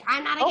story. Like,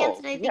 I'm not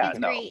against it. I think it's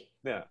great.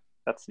 Yeah.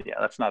 That's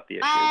not the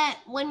issue. But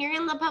when you're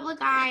in the public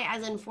eye,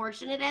 as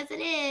unfortunate as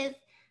it is,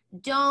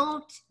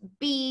 don't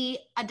be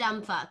a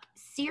dumb fuck.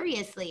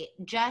 Seriously,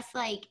 just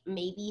like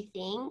maybe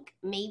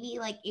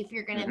like if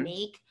you're gonna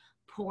make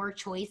poor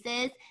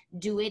choices,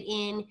 do it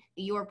in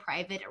your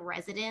private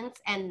residence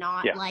and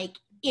not like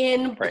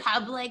in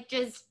public,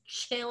 just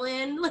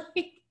chilling.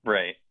 Like,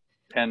 right.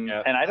 And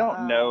I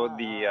don't know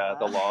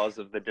the laws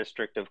of the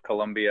District of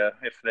Columbia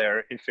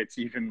if it's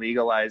even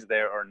legalized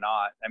there or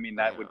not. I mean,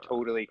 that would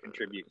totally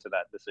contribute to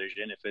that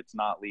decision. If it's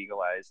not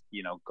legalized,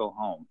 go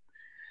home.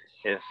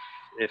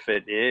 If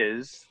it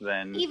is,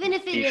 then even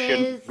if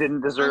didn't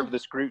deserve the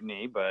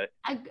scrutiny. But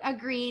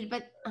agreed.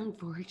 But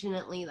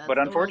unfortunately, that's but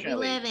the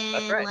unfortunately, world we live in.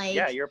 that's right. Like,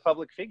 yeah, you're a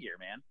public figure,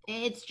 man.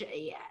 It's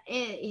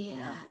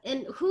yeah.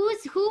 And who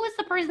was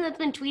the person that's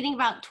been tweeting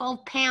about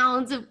 12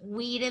 pounds of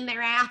weed in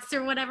their ass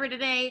or whatever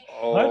today?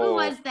 Oh, who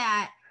was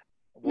that?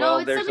 Well,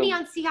 no, it's somebody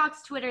on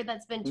Seahawks Twitter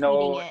that's been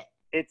tweeting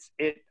it.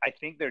 I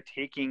think they're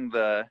taking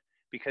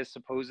because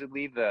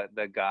supposedly the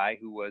guy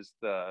who was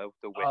the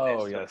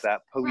witness of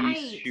that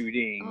police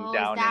shooting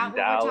down in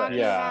Dallas.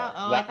 Yeah.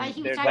 Oh, I thought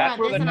he was talking about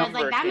this, and I was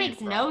like, that makes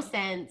no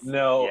sense.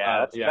 No,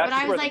 but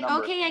I was like,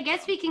 okay, I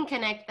guess we can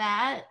connect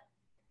that.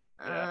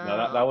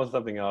 No, that was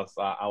something else.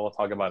 I will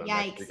talk about it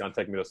next week on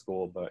Take Me to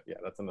School, but yeah,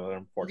 that's another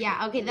unfortunate.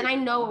 Yeah, okay, then I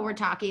know what we're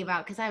talking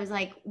about, because I was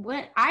like,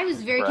 what? I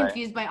was very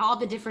confused by all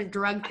the different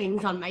drug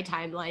things on my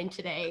timeline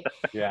today.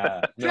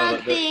 Yeah.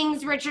 Drug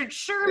things, Richard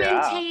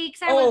Sherman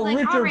takes. I was like,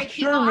 Richard all right,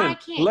 Sherman. people, I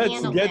can't Let's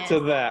handle get this. to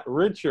that.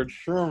 Richard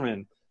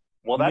Sherman.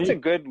 Well, that's a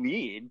good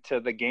lead to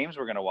the games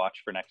we're going to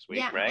watch for next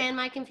week, right? And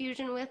my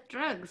confusion with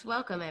drugs.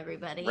 Welcome,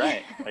 everybody.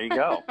 Right, there you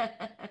go.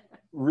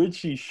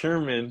 Richie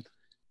Sherman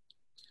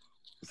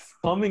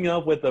coming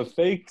up with a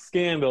fake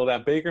scandal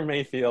that Baker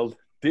Mayfield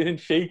didn't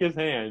shake his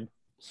hand.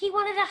 He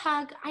wanted a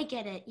hug. I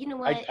get it. You know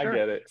what? I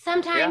get it.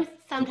 Sometimes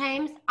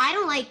I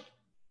don't like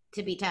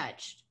to be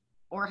touched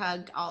or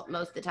hugged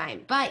most of the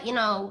time. But,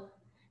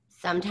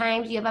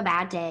 sometimes you have a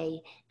bad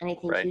day, and I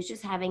think he was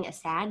just having a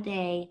sad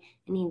day,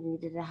 and he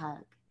needed a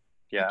hug.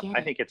 Yeah,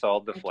 I think it's all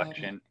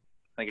deflection.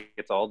 I think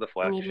it's all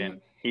deflection.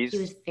 He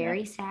was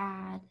very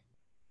sad.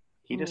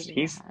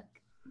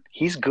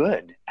 He's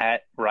good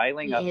at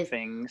riling up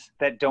things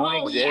that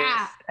don't exist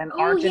and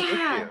aren't an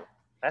issue.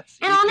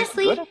 He's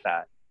honestly, good at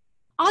that.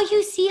 All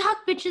you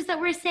Seahawk bitches that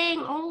were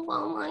saying, oh,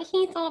 well,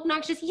 he's so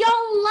obnoxious. Y'all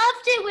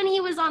loved it when he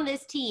was on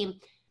this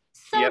team.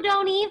 So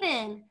don't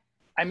even.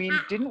 I mean,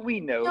 didn't we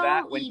know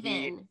that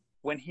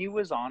when he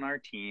was on our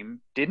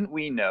team, didn't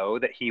we know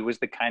that he was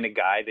the kind of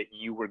guy that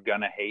you were going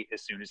to hate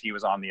as soon as he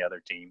was on the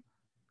other team?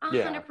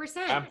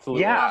 100%.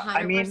 Absolutely. Yeah, 100%.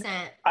 I mean,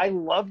 I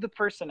love the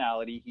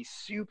personality. He's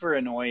super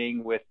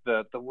annoying with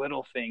the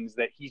little things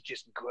that he's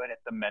just good at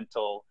the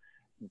mental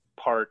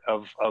part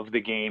of the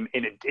game,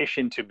 in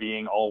addition to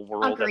being all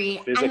world.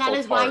 Agree. And that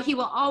is why he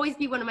will always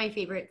be one of my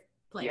favorite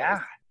players. Yeah.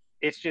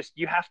 It's just,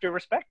 you have to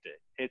respect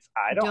it.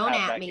 I don't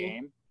have that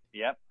game.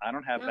 Yep. I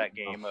don't have that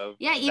game of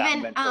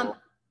even mental...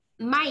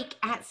 Mike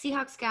at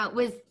Seahawk Scout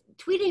was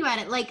tweeting about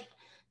it. Like,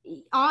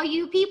 all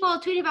you people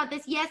tweeting about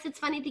this, yes, it's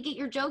funny to get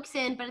your jokes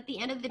in, but at the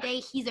end of the day,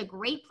 he's a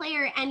great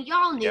player, and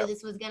y'all knew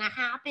this was going to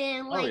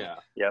happen. Like,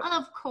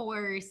 of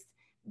course.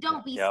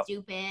 Don't be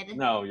stupid.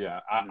 No,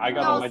 I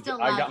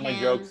got my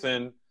jokes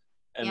in,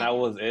 and that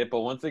was it. But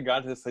once it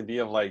got to this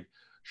idea of, like,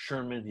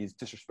 Sherman, he's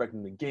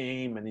disrespecting the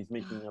game, and he's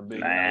making a big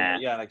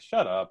like,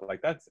 shut up.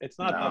 Like, it's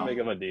not that big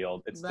of a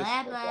deal. It's just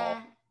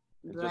football.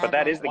 But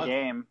that is the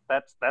game.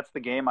 That's the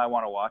game I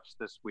want to watch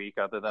this week,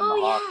 other than the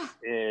Hawks,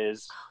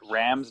 is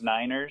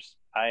Rams-Niners.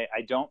 I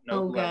don't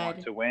know who I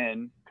want to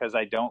win, because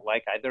I don't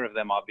like either of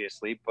them,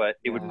 obviously, but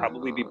it would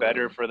probably be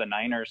better for the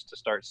Niners to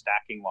start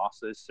stacking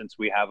losses, since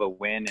we have a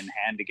win in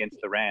hand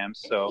against the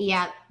Rams. So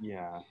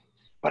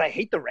but I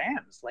hate the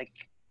Rams. Like,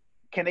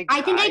 can they?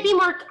 I think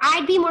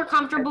I'd be more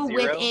comfortable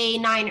with a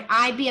Niner.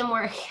 I'd be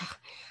more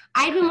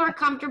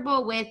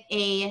comfortable with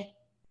a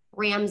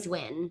Rams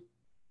win.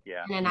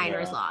 And a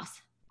Niners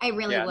loss. I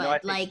really would.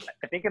 No, I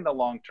think in the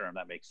long term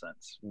that makes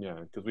sense. Yeah,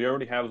 because we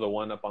already have the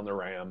one up on the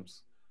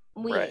Rams.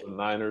 The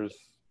Niners.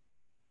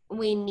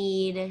 We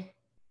need.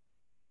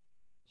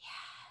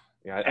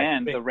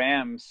 And the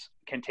Rams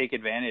can take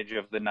advantage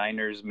of the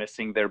Niners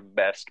missing their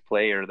best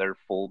player, their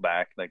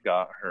fullback that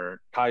got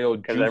hurt. Kyle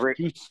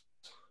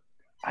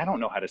I don't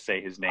know how to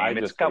say his name.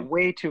 It's got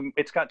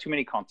too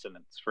many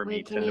consonants for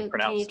me to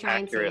pronounce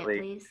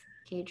accurately.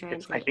 Can you try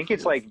and say it, I think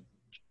it's like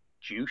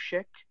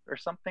Juszczyk or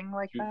something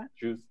like that.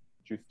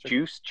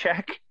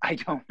 Juszczyk? I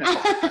don't know.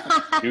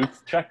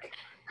 Juszczyk.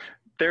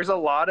 There's a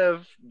lot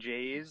of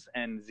J's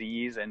and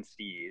Z's and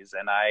C's,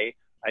 and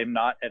I'm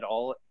not at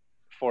all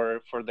for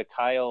the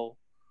Kyle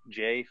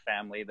J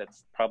family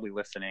that's probably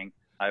listening.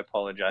 I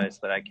apologize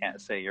that I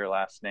can't say your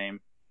last name.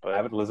 But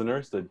avid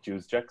listeners, the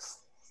Juszczyks.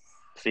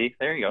 See,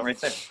 there you go, right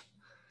there.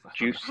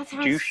 That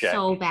sounds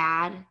so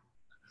bad.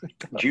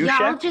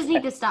 Y'all just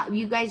need to stop.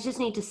 You guys just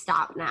need to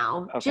stop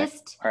now. Okay.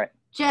 All right.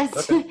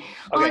 Oh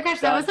my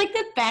gosh, that was like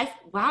the best.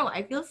 Wow,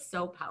 I feel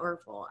so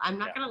powerful. I'm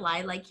not gonna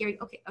lie. Like hearing.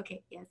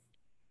 Okay, yes.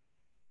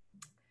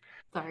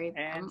 Sorry.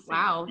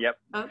 Wow. Yep.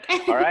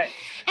 Okay. All right.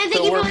 And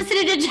thank you for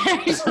listening to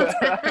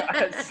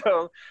Generations.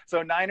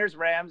 So Niners,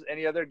 Rams.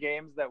 Any other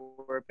games that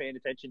we're paying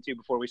attention to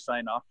before we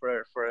sign off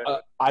for?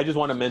 I just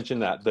want to mention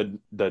that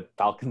the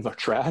Falcons are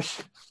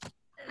trash.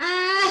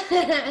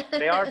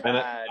 They are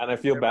bad. And I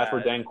feel bad for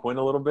Dan Quinn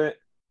a little bit,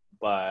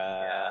 but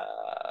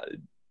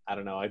I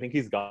don't know. I think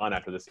he's gone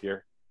after this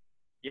year.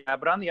 Yeah,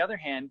 but on the other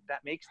hand, that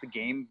makes the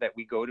game that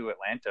we go to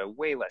Atlanta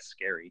way less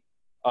scary.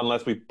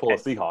 Unless we pull a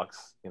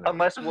Seahawks,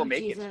 Unless we'll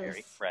make Jesus. it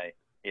scary, right?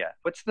 Yeah.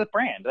 What's the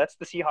brand? That's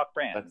the Seahawk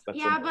brand. That's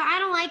yeah, but I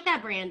don't like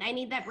that brand. I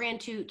need that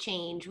brand to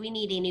change. We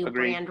need a new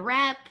brand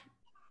rep.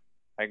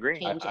 I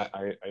agree.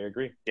 I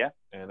agree. Yeah.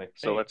 And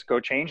so let's go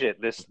change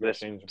it this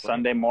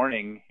Sunday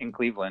morning in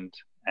Cleveland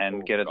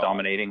and get a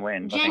dominating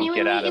win. Genuinely,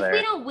 get out of if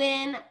we don't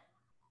win,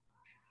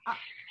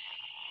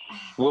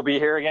 we'll be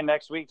here again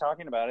next week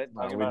talking about it.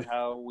 Talking about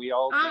how we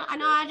all. I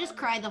know. I just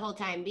cried the whole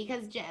time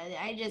because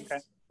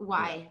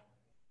why? Yeah.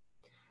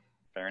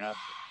 Fair enough.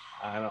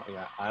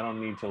 I don't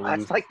need to lose.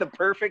 That's like the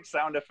perfect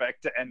sound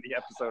effect to end the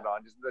episode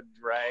on, just the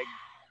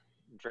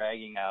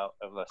dragging out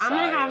of the. I'm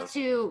gonna have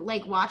to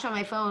watch on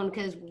my phone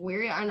because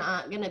we are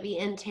not gonna be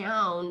in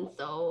town,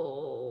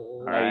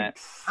 so right.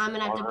 I'm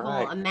gonna have to pull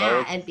a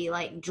mat and be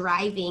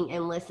driving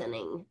and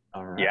listening.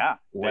 All right. Yeah.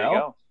 There you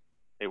go.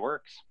 It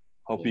works.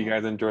 Hope you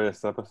guys enjoy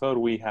this episode.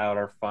 We had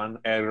our fun.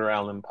 Edgar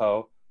Allen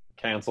Poe,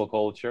 cancel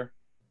culture,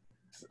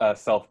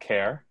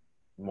 self-care,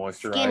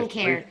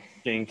 moisturize,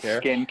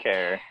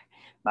 skincare.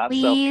 Not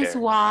Please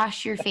self-care.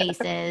 wash your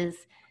faces.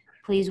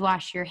 Please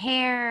wash your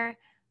hair.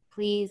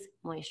 Please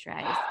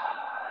moisturize.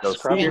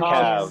 Scrub your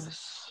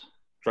calves.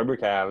 Scrub your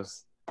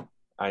calves.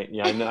 I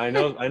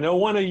know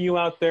one of you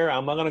out there.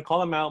 I'm not gonna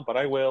call him out, but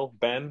I will.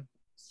 Ben,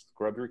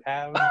 scrub your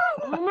calves.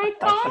 Oh my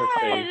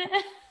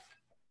god.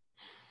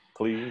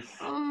 Please.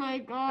 Oh my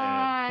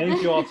god. And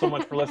thank you all so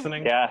much for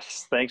listening.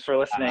 Yes, thanks for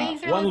listening.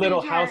 One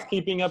little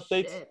housekeeping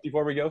update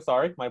before we go.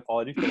 Sorry, my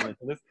apologies for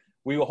mentioning this.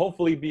 We will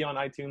hopefully be on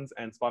iTunes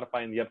and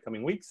Spotify in the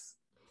upcoming weeks.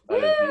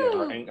 That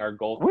is our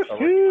goal to start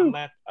working on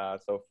that.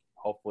 So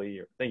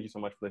hopefully, thank you so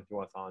much for listening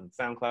to us on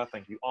SoundCloud.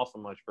 Thank you all so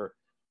much for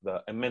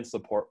the immense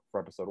support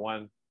for episode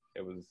 1.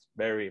 It was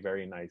very,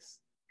 very nice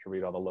to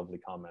read all the lovely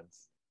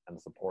comments and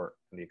the support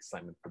and the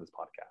excitement for this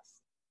podcast.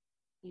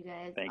 You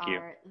guys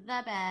are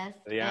the best.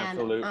 The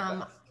absolute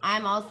best.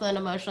 I'm also an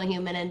emotional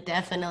human and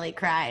definitely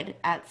cried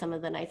at some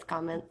of the nice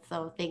comments.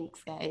 So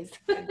thanks, guys.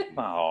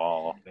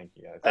 Oh, thank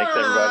you guys. Thanks,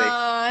 everybody.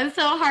 Oh, it's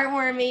so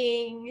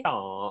heartwarming.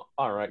 Oh,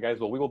 all right, guys.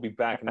 Well, we will be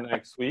back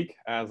next week,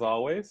 as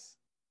always.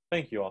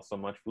 Thank you all so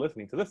much for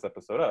listening to this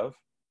episode of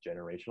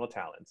Generational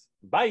Talents.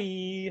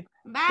 Bye.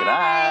 Bye. Good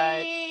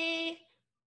night.